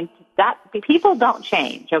going to, that people don't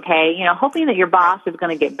change, okay? Hoping that your boss is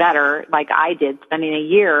going to get better, like I did, spending a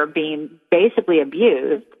year being basically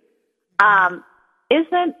abused,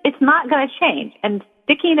 it's not going to change. And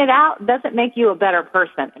sticking it out doesn't make you a better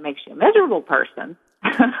person. It makes you a miserable person,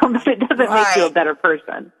 but it doesn't make you a better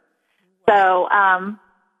person. So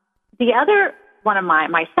the other one of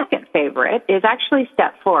my second favorite is actually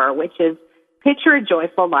step 4, which is picture a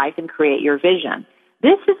joyful life and create your vision.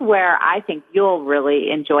 This is where I think you'll really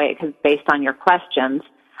enjoy it, because based on your questions,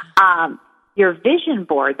 your vision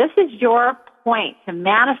board, this is your point to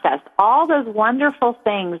manifest all those wonderful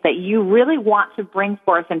things that you really want to bring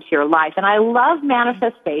forth into your life. And I love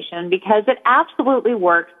manifestation because it absolutely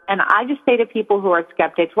works. And I just say to people who are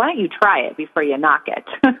skeptics, why don't you try it before you knock it?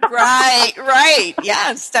 Right.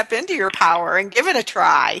 Yeah, step into your power and give it a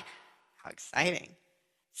try. How exciting.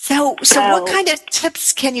 So what kind of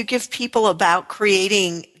tips can you give people about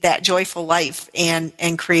creating that joyful life and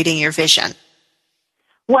creating your vision?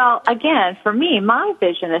 Well, again, for me, my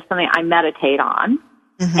vision is something I meditate on.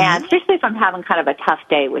 Mm-hmm. And especially if I'm having kind of a tough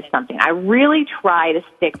day with something, I really try to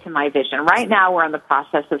stick to my vision. Right now, we're in the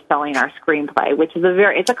process of selling our screenplay, which is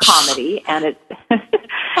it's a comedy, and it's oh,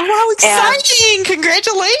 how exciting!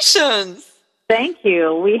 Congratulations! Thank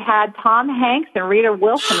you. We had Tom Hanks and Rita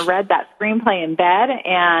Wilson read that screenplay in bed,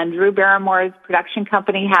 and Drew Barrymore's production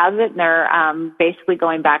company has it, and they're basically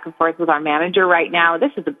going back and forth with our manager right now.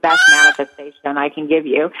 This is the best manifestation I can give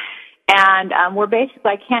you. And we're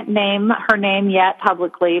basically, I can't name her name yet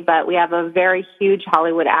publicly, but we have a very huge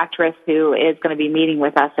Hollywood actress who is going to be meeting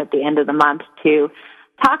with us at the end of the month to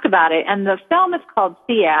talk about it. And the film is called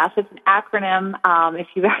CES. It's an acronym.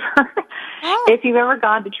 If you've ever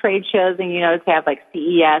gone to trade shows and you notice they have like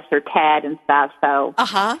CES or TED and stuff, so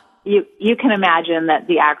you can imagine that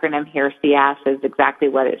the acronym here, CES, is exactly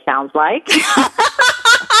what it sounds like.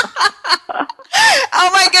 Oh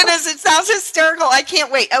my goodness, it sounds hysterical. I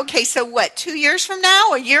can't wait. Okay, so what, 2 years from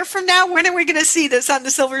now, a year from now, when are we going to see this on the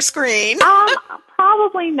silver screen?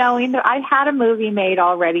 Probably knowing that I had a movie made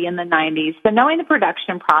already in the 90s, so knowing the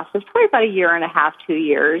production process, probably about a year and a half, 2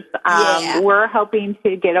 years. We're hoping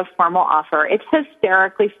to get a formal offer. It's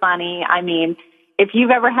hysterically funny. I mean, if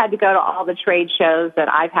you've ever had to go to all the trade shows that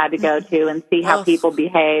I've had to go to and see how people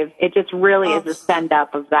behave, it just really is a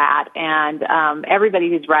send-up of that. And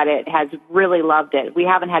everybody who's read it has really loved it. We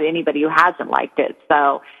haven't had anybody who hasn't liked it.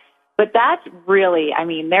 So, but that's really, I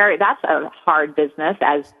mean, that's a hard business,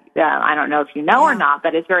 as I don't know if you know or not,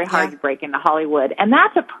 but it's very hard to break into Hollywood. And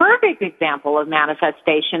that's a perfect example of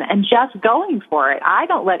manifestation and just going for it. I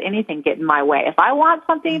don't let anything get in my way. If I want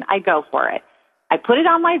something, I go for it. I put it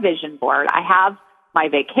on my vision board. I have my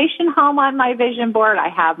vacation home on my vision board. I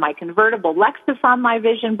have my convertible Lexus on my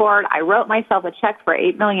vision board. I wrote myself a check for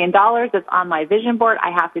 $8 million that's on my vision board.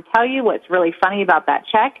 I have to tell you what's really funny about that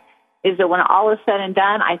check is that when all is said and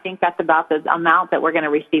done, I think that's about the amount that we're going to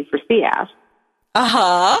receive for CS.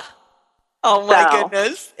 Oh my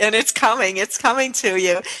goodness. And it's coming to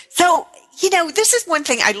you. So, this is one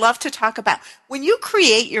thing I love to talk about. When you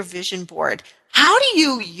create your vision board, how do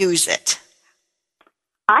you use it?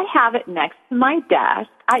 I have it next to my desk.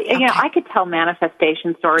 I could tell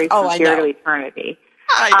manifestation stories from here to eternity.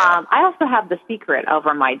 I also have The Secret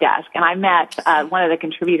over my desk, and I met one of the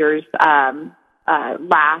contributors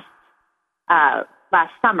last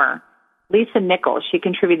summer, Lisa Nichols. She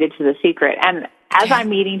contributed to The Secret, and as I'm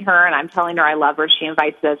meeting her and I'm telling her I love her, she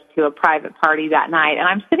invites us to a private party that night, and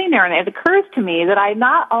I'm sitting there, and it occurs to me that I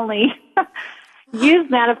not only use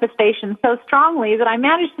manifestation so strongly that I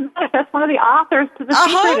managed to manifest one of the authors to The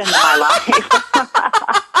Secret into my life.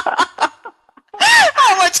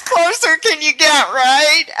 How much closer can you get,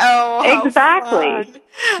 right? Oh, exactly. Fun.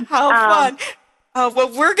 How fun. Well,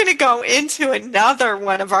 we're going to go into another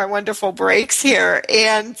one of our wonderful breaks here,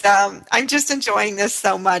 and I'm just enjoying this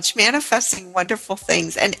so much, manifesting wonderful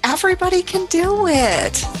things, and everybody can do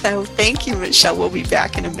it. So thank you, Michelle. We'll be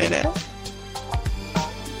back in a minute.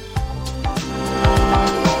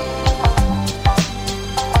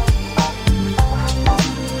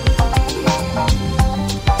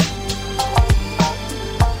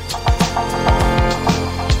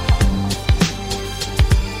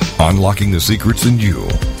 Unlocking the secrets in you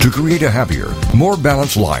to create a happier, more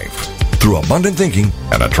balanced life through abundant thinking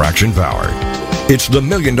and attraction power. It's the $1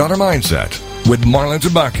 Million Mindset with Marla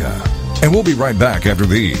Tabaka. And we'll be right back after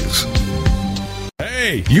these.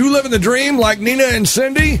 Hey, you living the dream like Nina and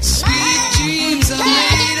Cindy? Sweet dreams are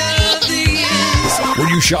made of these. Were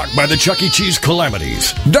you shocked by the Chuck E. Cheese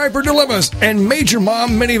calamities, diaper dilemmas, and major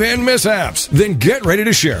mom minivan mishaps? Then get ready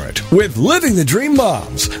to share it with Living the Dream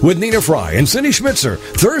Moms with Nina Fry and Cindy Schmitzer,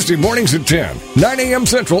 Thursday mornings at 10, 9 a.m.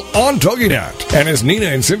 Central on TogiNet. And as Nina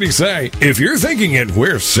and Cindy say, if you're thinking it,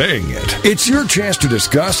 we're saying it. It's your chance to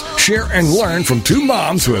discuss, share, and learn from two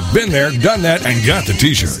moms who have been there, done that, and got the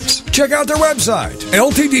t-shirts. Check out their website,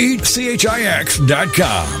 ltdchix.com.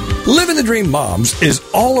 Living the Dream Moms is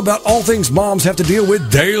all about all things moms have to deal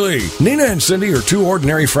with daily. Nina and Cindy are two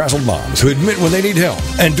ordinary frazzled moms who admit when they need help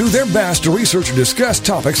and do their best to research and discuss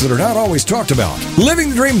topics that are not always talked about.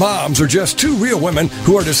 Living the Dream Moms are just two real women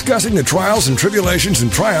who are discussing the trials and tribulations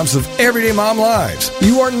and triumphs of everyday mom lives.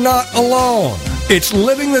 You are not alone. It's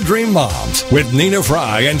Living the Dream Moms with Nina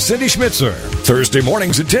Fry and Cindy Schmitzer. Thursday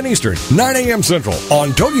mornings at 10 Eastern, 9 a.m. Central on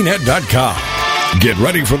TogiNet.com. Get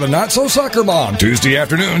ready for the Not So Soccer Mom Tuesday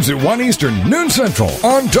afternoons at 1 Eastern, noon Central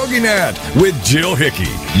on TogiNet with Jill Hickey.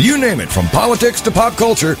 You name it, from politics to pop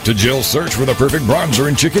culture to Jill's search for the perfect bronzer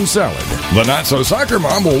and chicken salad. The Not So Soccer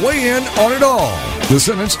Mom will weigh in on it all. The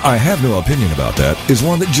sentence, "I have no opinion about that," is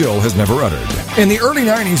one that Jill has never uttered. In the early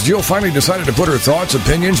 90s, Jill finally decided to put her thoughts,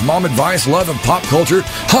 opinions, mom advice, love of pop culture,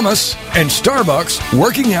 hummus, and Starbucks,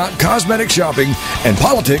 working out, cosmetic shopping, and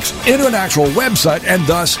politics into an actual website, and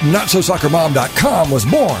thus NotSoSoccerMom.com was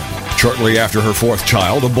born. Shortly after her fourth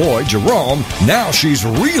child, a boy, Jerome, now she's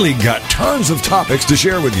really got tons of topics to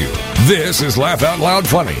share with you. This is Laugh Out Loud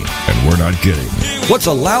Funny, and we're not kidding. What's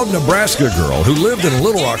a loud Nebraska girl who lived in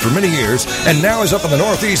Little Rock for many years and now is up in the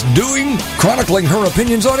Northeast doing? Chronicling her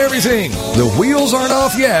opinions on everything. The wheels aren't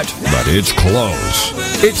off yet, but it's close.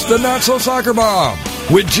 It's the Not So Soccer Mom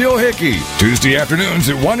with Jill Hickey, Tuesday afternoons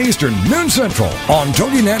at 1 Eastern, noon Central on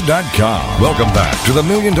TogiNet.com. Welcome back to the $1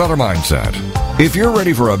 Million Mindset. If you're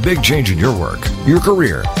ready for a big change in your work, your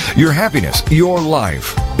career, your happiness, your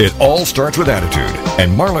life, it all starts with attitude,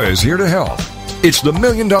 and Marla is here to help. It's the $1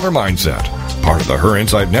 Million Mindset, part of the Her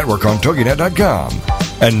Insight Network on TogiNet.com.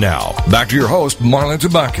 And now, back to your host, Marla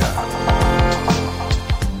Tabaka.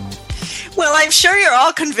 Well, I'm sure you're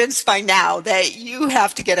all convinced by now that you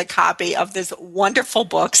have to get a copy of this wonderful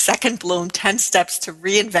book, Second Bloom, 10 Steps to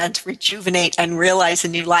Reinvent, Rejuvenate, and Realize a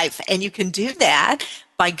New Life. And you can do that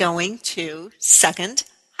by going to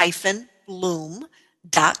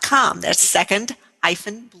second-bloom.com. That's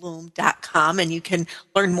second-bloom.com. And you can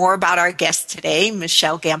learn more about our guest today,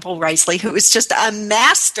 Michelle Gamble-Risley, who is just a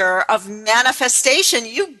master of manifestation.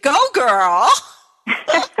 You go, girl.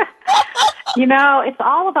 You know, it's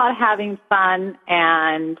all about having fun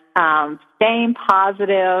and staying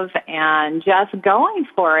positive and just going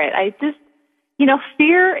for it. I just,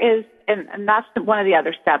 fear is, and that's one of the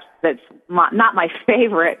other steps that's not my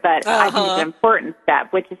favorite, but I think it's an important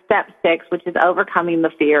step, which is step 6, which is overcoming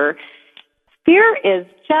the fear. Fear is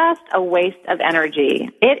just a waste of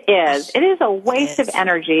energy. It is. It is a waste of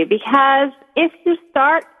energy, because if you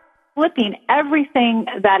start flipping everything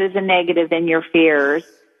that is a negative in your fears,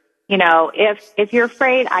 if you're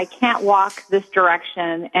afraid I can't walk this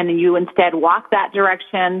direction and you instead walk that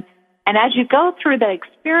direction, and as you go through the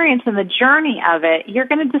experience and the journey of it, you're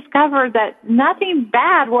going to discover that nothing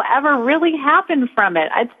bad will ever really happen from it.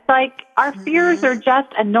 It's like our fears are just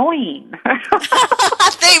annoying.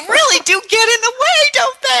 They really do get in the way,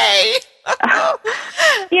 don't they?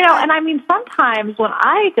 And I mean, sometimes when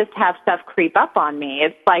I just have stuff creep up on me,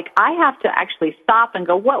 it's like I have to actually stop and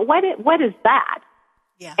go, what is that?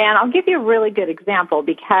 Yeah. And I'll give you a really good example,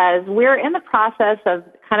 because we're in the process of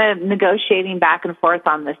kind of negotiating back and forth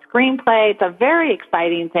on the screenplay. It's a very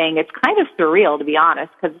exciting thing. It's kind of surreal, to be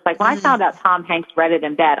honest, because it's like when I found out Tom Hanks read it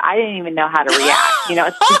in bed, I didn't even know how to react.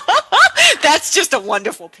 It's just, that's just a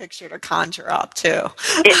wonderful picture to conjure up, too.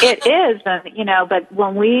 It is, but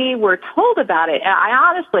when we were told about it,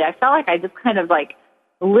 I felt like I just kind of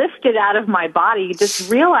lifted out of my body, just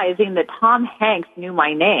realizing that Tom Hanks knew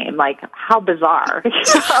my name. Like, how bizarre.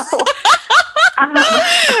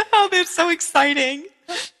 Oh, that's so exciting.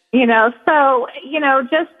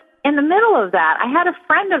 Just in the middle of that, I had a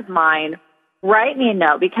friend of mine write me a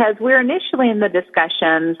note, because we're initially in the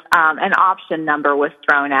discussions, an option number was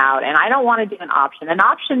thrown out, and I don't want to do an option. An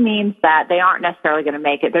option means that they aren't necessarily going to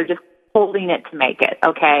make it. They're just holding it to make it,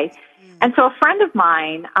 okay? And so a friend of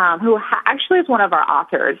mine, who actually is one of our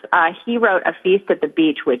authors, he wrote A Feast at the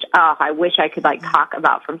Beach, which, I wish I could talk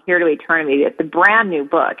about from here to eternity. It's a brand new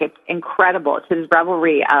book. It's incredible. It's his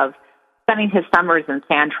revelry of spending his summers in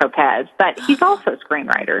San Tropez, but he's also a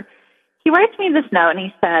screenwriter. He writes me this note, and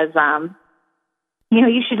he says,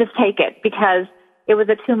 you should just take it, because it was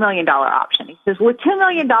a $2 million option. He says, with $2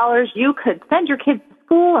 million, you could send your kids to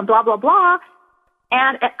school and blah, blah, blah.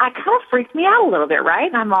 And it kind of freaked me out a little bit, right?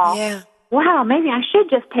 And I'm all, wow, maybe I should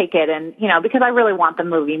just take it. And, because I really want the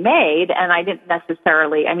movie made, and I didn't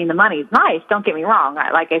necessarily, the money's nice, don't get me wrong.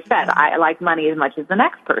 Like I said, I like money as much as the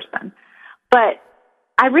next person. But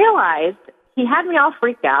I realized he had me all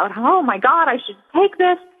freaked out. Oh, my God, I should take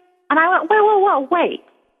this. And I went, wait.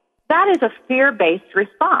 That is a fear-based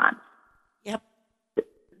response. Yep.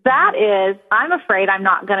 That is, I'm afraid I'm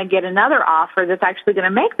not going to get another offer that's actually going to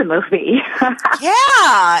make the movie.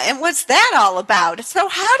 Yeah, and what's that all about? So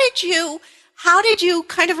how did you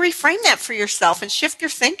kind of reframe that for yourself and shift your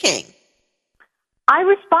thinking? I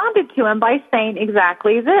responded to him by saying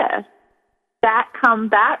exactly this. That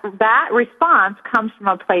response comes from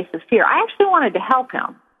a place of fear. I actually wanted to help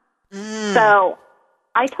him. So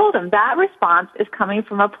I told him that response is coming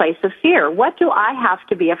from a place of fear. What do I have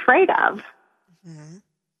to be afraid of? Mm-hmm.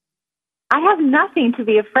 I have nothing to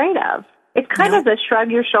be afraid of. It's kind of a shrug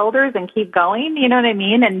your shoulders and keep going, you know what I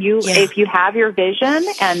mean? And if you have your vision,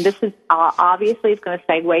 and this is obviously it's going to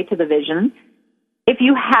segue to the vision, if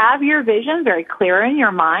you have your vision very clear in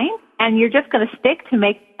your mind and you're just going to stick to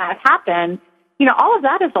make that happen, you know, all of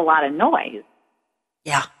that is a lot of noise.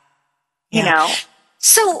 Yeah. You know?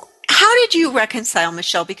 So how did you reconcile,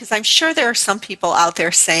 Michelle? Because I'm sure there are some people out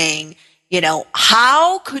there saying, you know,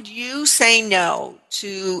 how could you say no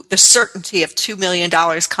to the certainty of $2 million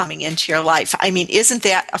coming into your life? I mean, isn't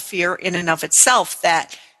that a fear in and of itself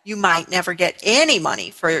that you might never get any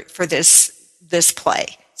money for this play?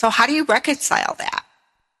 So how do you reconcile that?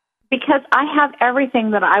 Because I have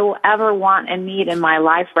everything that I will ever want and need in my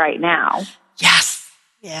life right now. Yes.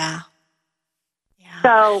 Yeah.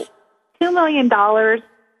 So $2 million,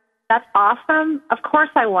 that's awesome. Of course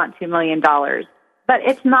I want $2 million, but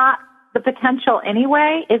it's not. The potential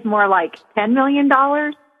anyway is more like $10 million,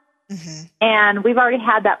 mm-hmm. and we've already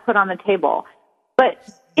had that put on the table. But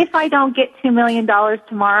if I don't get $2 million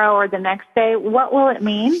tomorrow or the next day, what will it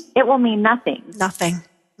mean? It will mean nothing. Nothing.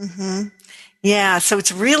 Mm-hmm. Yeah, so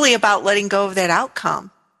it's really about letting go of that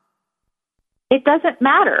outcome. It doesn't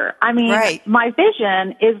matter. I mean, My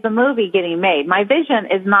vision is the movie getting made. My vision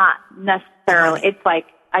is not necessarily, it's like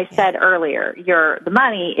I said earlier, the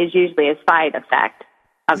money is usually a side effect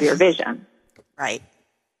of your vision. Right.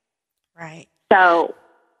 So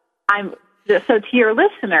to your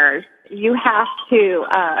listeners, you have to,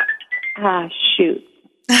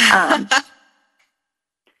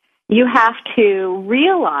 you have to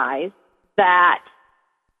realize that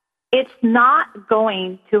it's not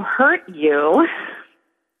going to hurt you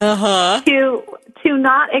to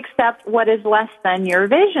not accept what is less than your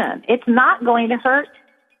vision. It's not going to hurt.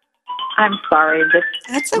 I'm sorry,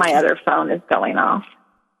 my other phone is going off.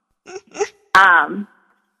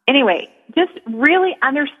 Anyway, just really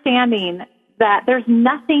understanding that there's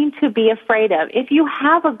nothing to be afraid of. If you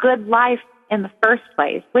have a good life in the first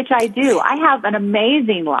place, which I do, I have an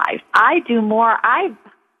amazing life. I do more.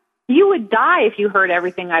 You would die if you heard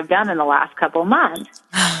everything I've done in the last couple months.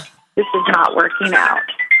 This is not working out.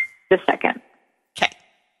 Just a second. Okay.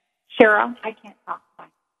 Cheryl, I can't talk.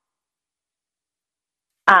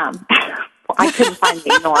 I couldn't find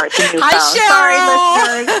the ignore. It's a new phone. Sorry,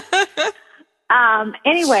 listeners.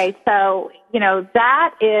 Anyway, so, you know,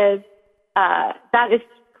 that is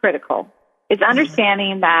critical. It's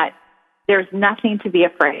understanding that there's nothing to be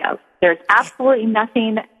afraid of. There's absolutely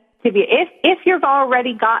nothing to be, if you've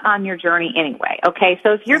already gotten on your journey anyway. Okay.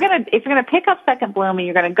 So if you're going to pick up Second Bloom and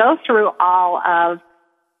you're going to go through all of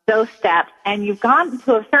those steps and you've gotten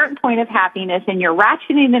to a certain point of happiness and you're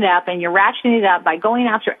ratcheting it up by going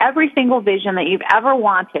after every single vision that you've ever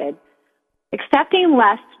wanted, accepting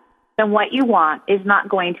less than what you want is not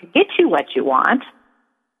going to get you what you want.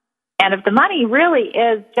 And if the money really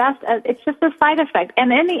is it's just a side effect.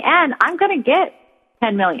 And in the end, I'm going to get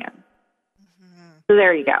 $10 million. Mm-hmm. So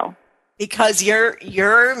there you go. Because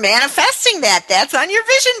you're manifesting that. That's on your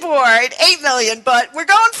vision board, $8 million, but we're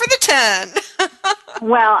going for the 10.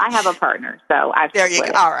 Well, I have a partner, so I've there you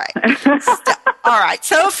go. All right. All right.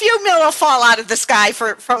 So a few mil will fall out of the sky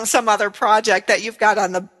from some other project that you've got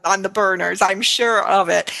on the burners. I'm sure of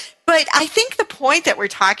it. But I think the point that we're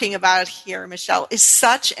talking about here, Michelle, is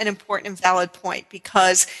such an important and valid point,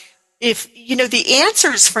 because if, you know, the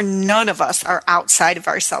answers for none of us are outside of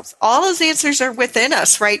ourselves. All those answers are within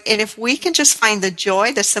us, right? And if we can just find the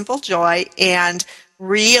joy, the simple joy, and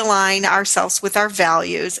realign ourselves with our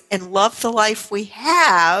values and love the life we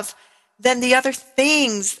have, then the other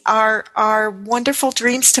things are wonderful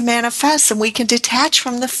dreams to manifest, and we can detach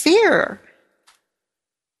from the fear.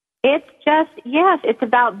 It's just, yes, it's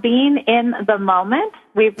about being in the moment.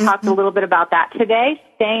 We've talked a little bit about that today,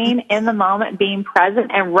 staying in the moment, being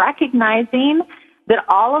present, and recognizing that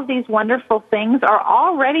all of these wonderful things are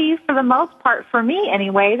already, for the most part, for me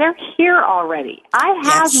anyway, they're here already. I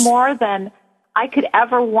have more than I could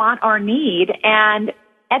ever want or need, and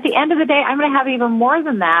at the end of the day, I'm going to have even more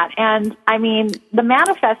than that. And, I mean, the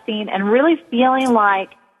manifesting and really feeling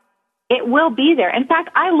like it will be there. In fact,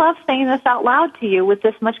 I love saying this out loud to you with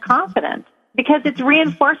this much confidence because it's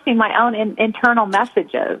reinforcing my own internal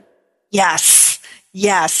messages. Yes.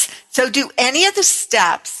 So do any of the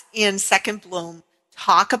steps in Second Bloom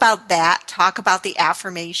talk about that? Talk about the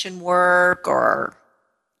affirmation work or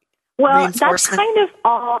that's kind of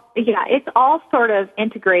all, it's all sort of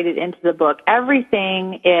integrated into the book.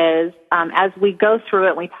 Everything is, as we go through it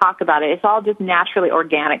and we talk about it, it's all just naturally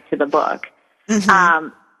organic to the book. Mm-hmm.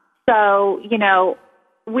 So, you know,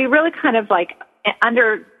 we really kind of like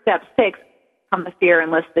under step 6, on the fear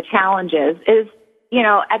and list the challenges, is,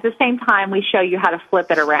 at the same time we show you how to flip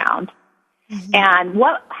it around. Mm-hmm. And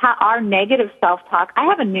how our negative self-talk, I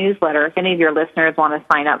have a newsletter if any of your listeners want to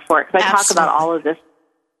sign up for it, because I talk about all of this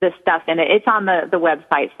stuff in it. It's on the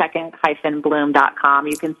website, second-bloom.com.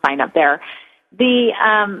 You can sign up there. Your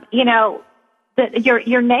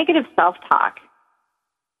negative self-talk,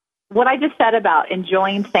 what I just said about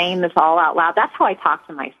enjoying saying this all out loud, that's how I talk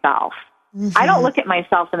to myself. Mm-hmm. I don't look at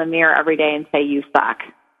myself in the mirror every day and say, you suck.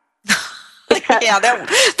 Yeah,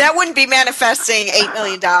 that wouldn't be manifesting $8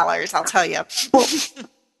 million, I'll tell you. Well,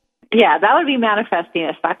 yeah, that would be manifesting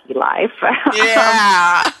a sucky life.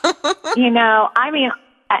 Yeah.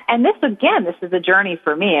 And this is a journey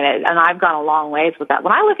for me, and I've gone a long ways with that.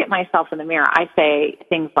 When I look at myself in the mirror, I say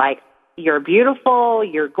things like, you're beautiful,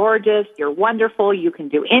 you're gorgeous, you're wonderful, you can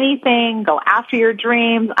do anything, go after your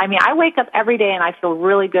dreams. I wake up every day and I feel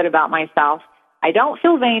really good about myself. I don't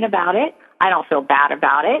feel vain about it. I don't feel bad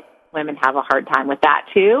about it. Women have a hard time with that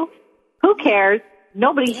too. Who cares?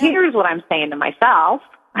 Nobody hears what I'm saying to myself.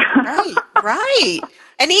 Right.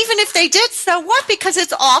 And even if they did, so what? Because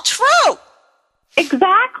it's all true.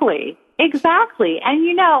 Exactly. And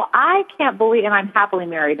I can't believe, and I'm happily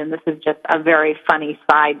married, and this is just a very funny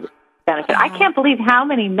side benefit. I can't believe how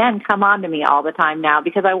many men come on to me all the time now,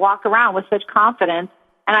 because I walk around with such confidence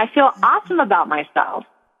and I feel awesome about myself.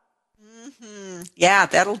 Mm-hmm. Yeah,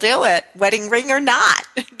 that'll do it. Wedding ring or not.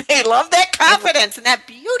 They love that confidence and that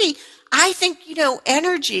beauty. I think,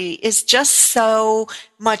 energy is just so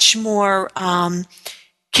much more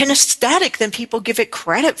kinesthetic than people give it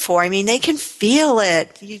credit for. They can feel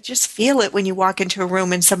it. You just feel it when you walk into a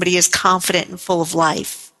room and somebody is confident and full of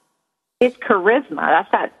life. It's charisma.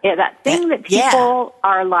 That's that thing that people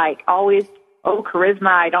are like always,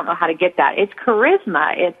 charisma, I don't know how to get that. It's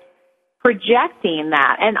charisma. It's projecting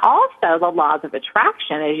that. And also the laws of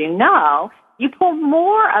attraction, as you know, you pull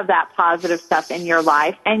more of that positive stuff in your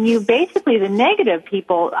life, and you basically, the negative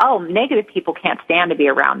people can't stand to be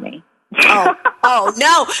around me. Oh,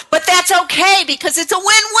 no, but that's okay, because it's a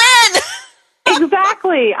win-win.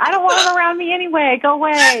 Exactly. I don't want them around me anyway. Go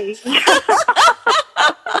away. So,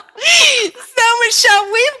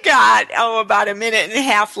 Michelle, we've got, about a minute and a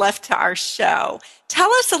half left to our show.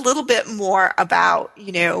 Tell us a little bit more about,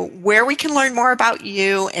 where we can learn more about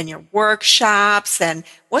you and your workshops, and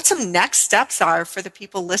what some next steps are for the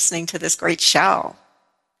people listening to this great show.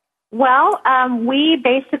 Well, we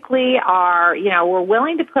basically are, we're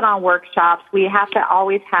willing to put on workshops. We have to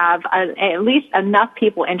always have at least enough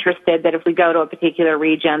people interested that if we go to a particular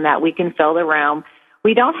region that we can fill the room.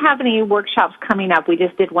 We don't have any workshops coming up. We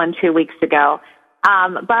just did one 2 weeks ago.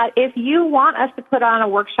 But if you want us to put on a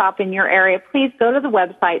workshop in your area, please go to the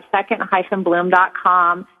website,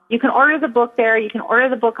 second-bloom.com. You can order the book there. You can order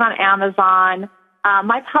the book on Amazon.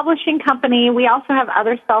 My publishing company, we also have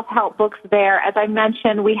other self-help books there. As I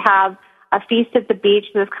mentioned, we have A Feast at the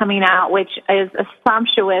Beach that's coming out, which is a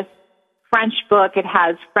sumptuous French book. It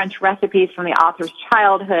has French recipes from the author's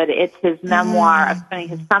childhood. It's his memoir of spending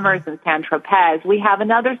his summers in Saint-Tropez. We have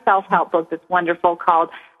another self-help book that's wonderful called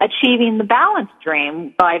Achieving the Balanced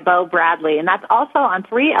Dream by Bo Bradley, and that's also on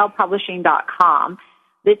 3lpublishing.com.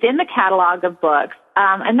 It's in the catalog of books.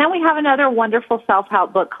 And then we have another wonderful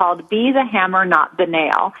self-help book called Be the Hammer, Not the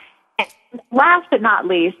Nail. And last but not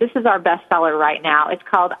least, this is our bestseller right now. It's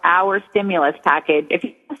called Our Stimulus Package. If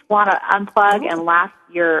you just want to unplug and laugh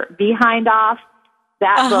your behind off,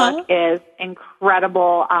 that book is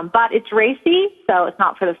incredible. But it's racy, so it's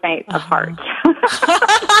not for the faint of heart.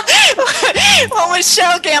 Well,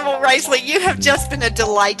 Michelle Gamble-Reisley, you have just been a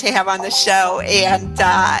delight to have on the show, and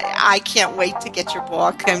I can't wait to get your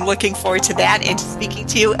book. I'm looking forward to that and to speaking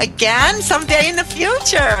to you again someday in the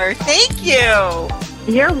future. Thank you.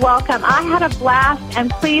 You're welcome. I had a blast, and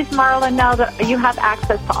please, Marla, know that you have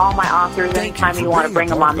access to all my authors anytime you want to bring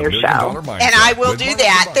them on your show. And I will do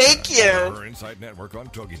that. Thank you. Inside Network on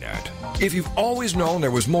TogiNet. If you've always known there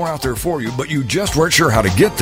was more out there for you, but you just weren't sure how to get there,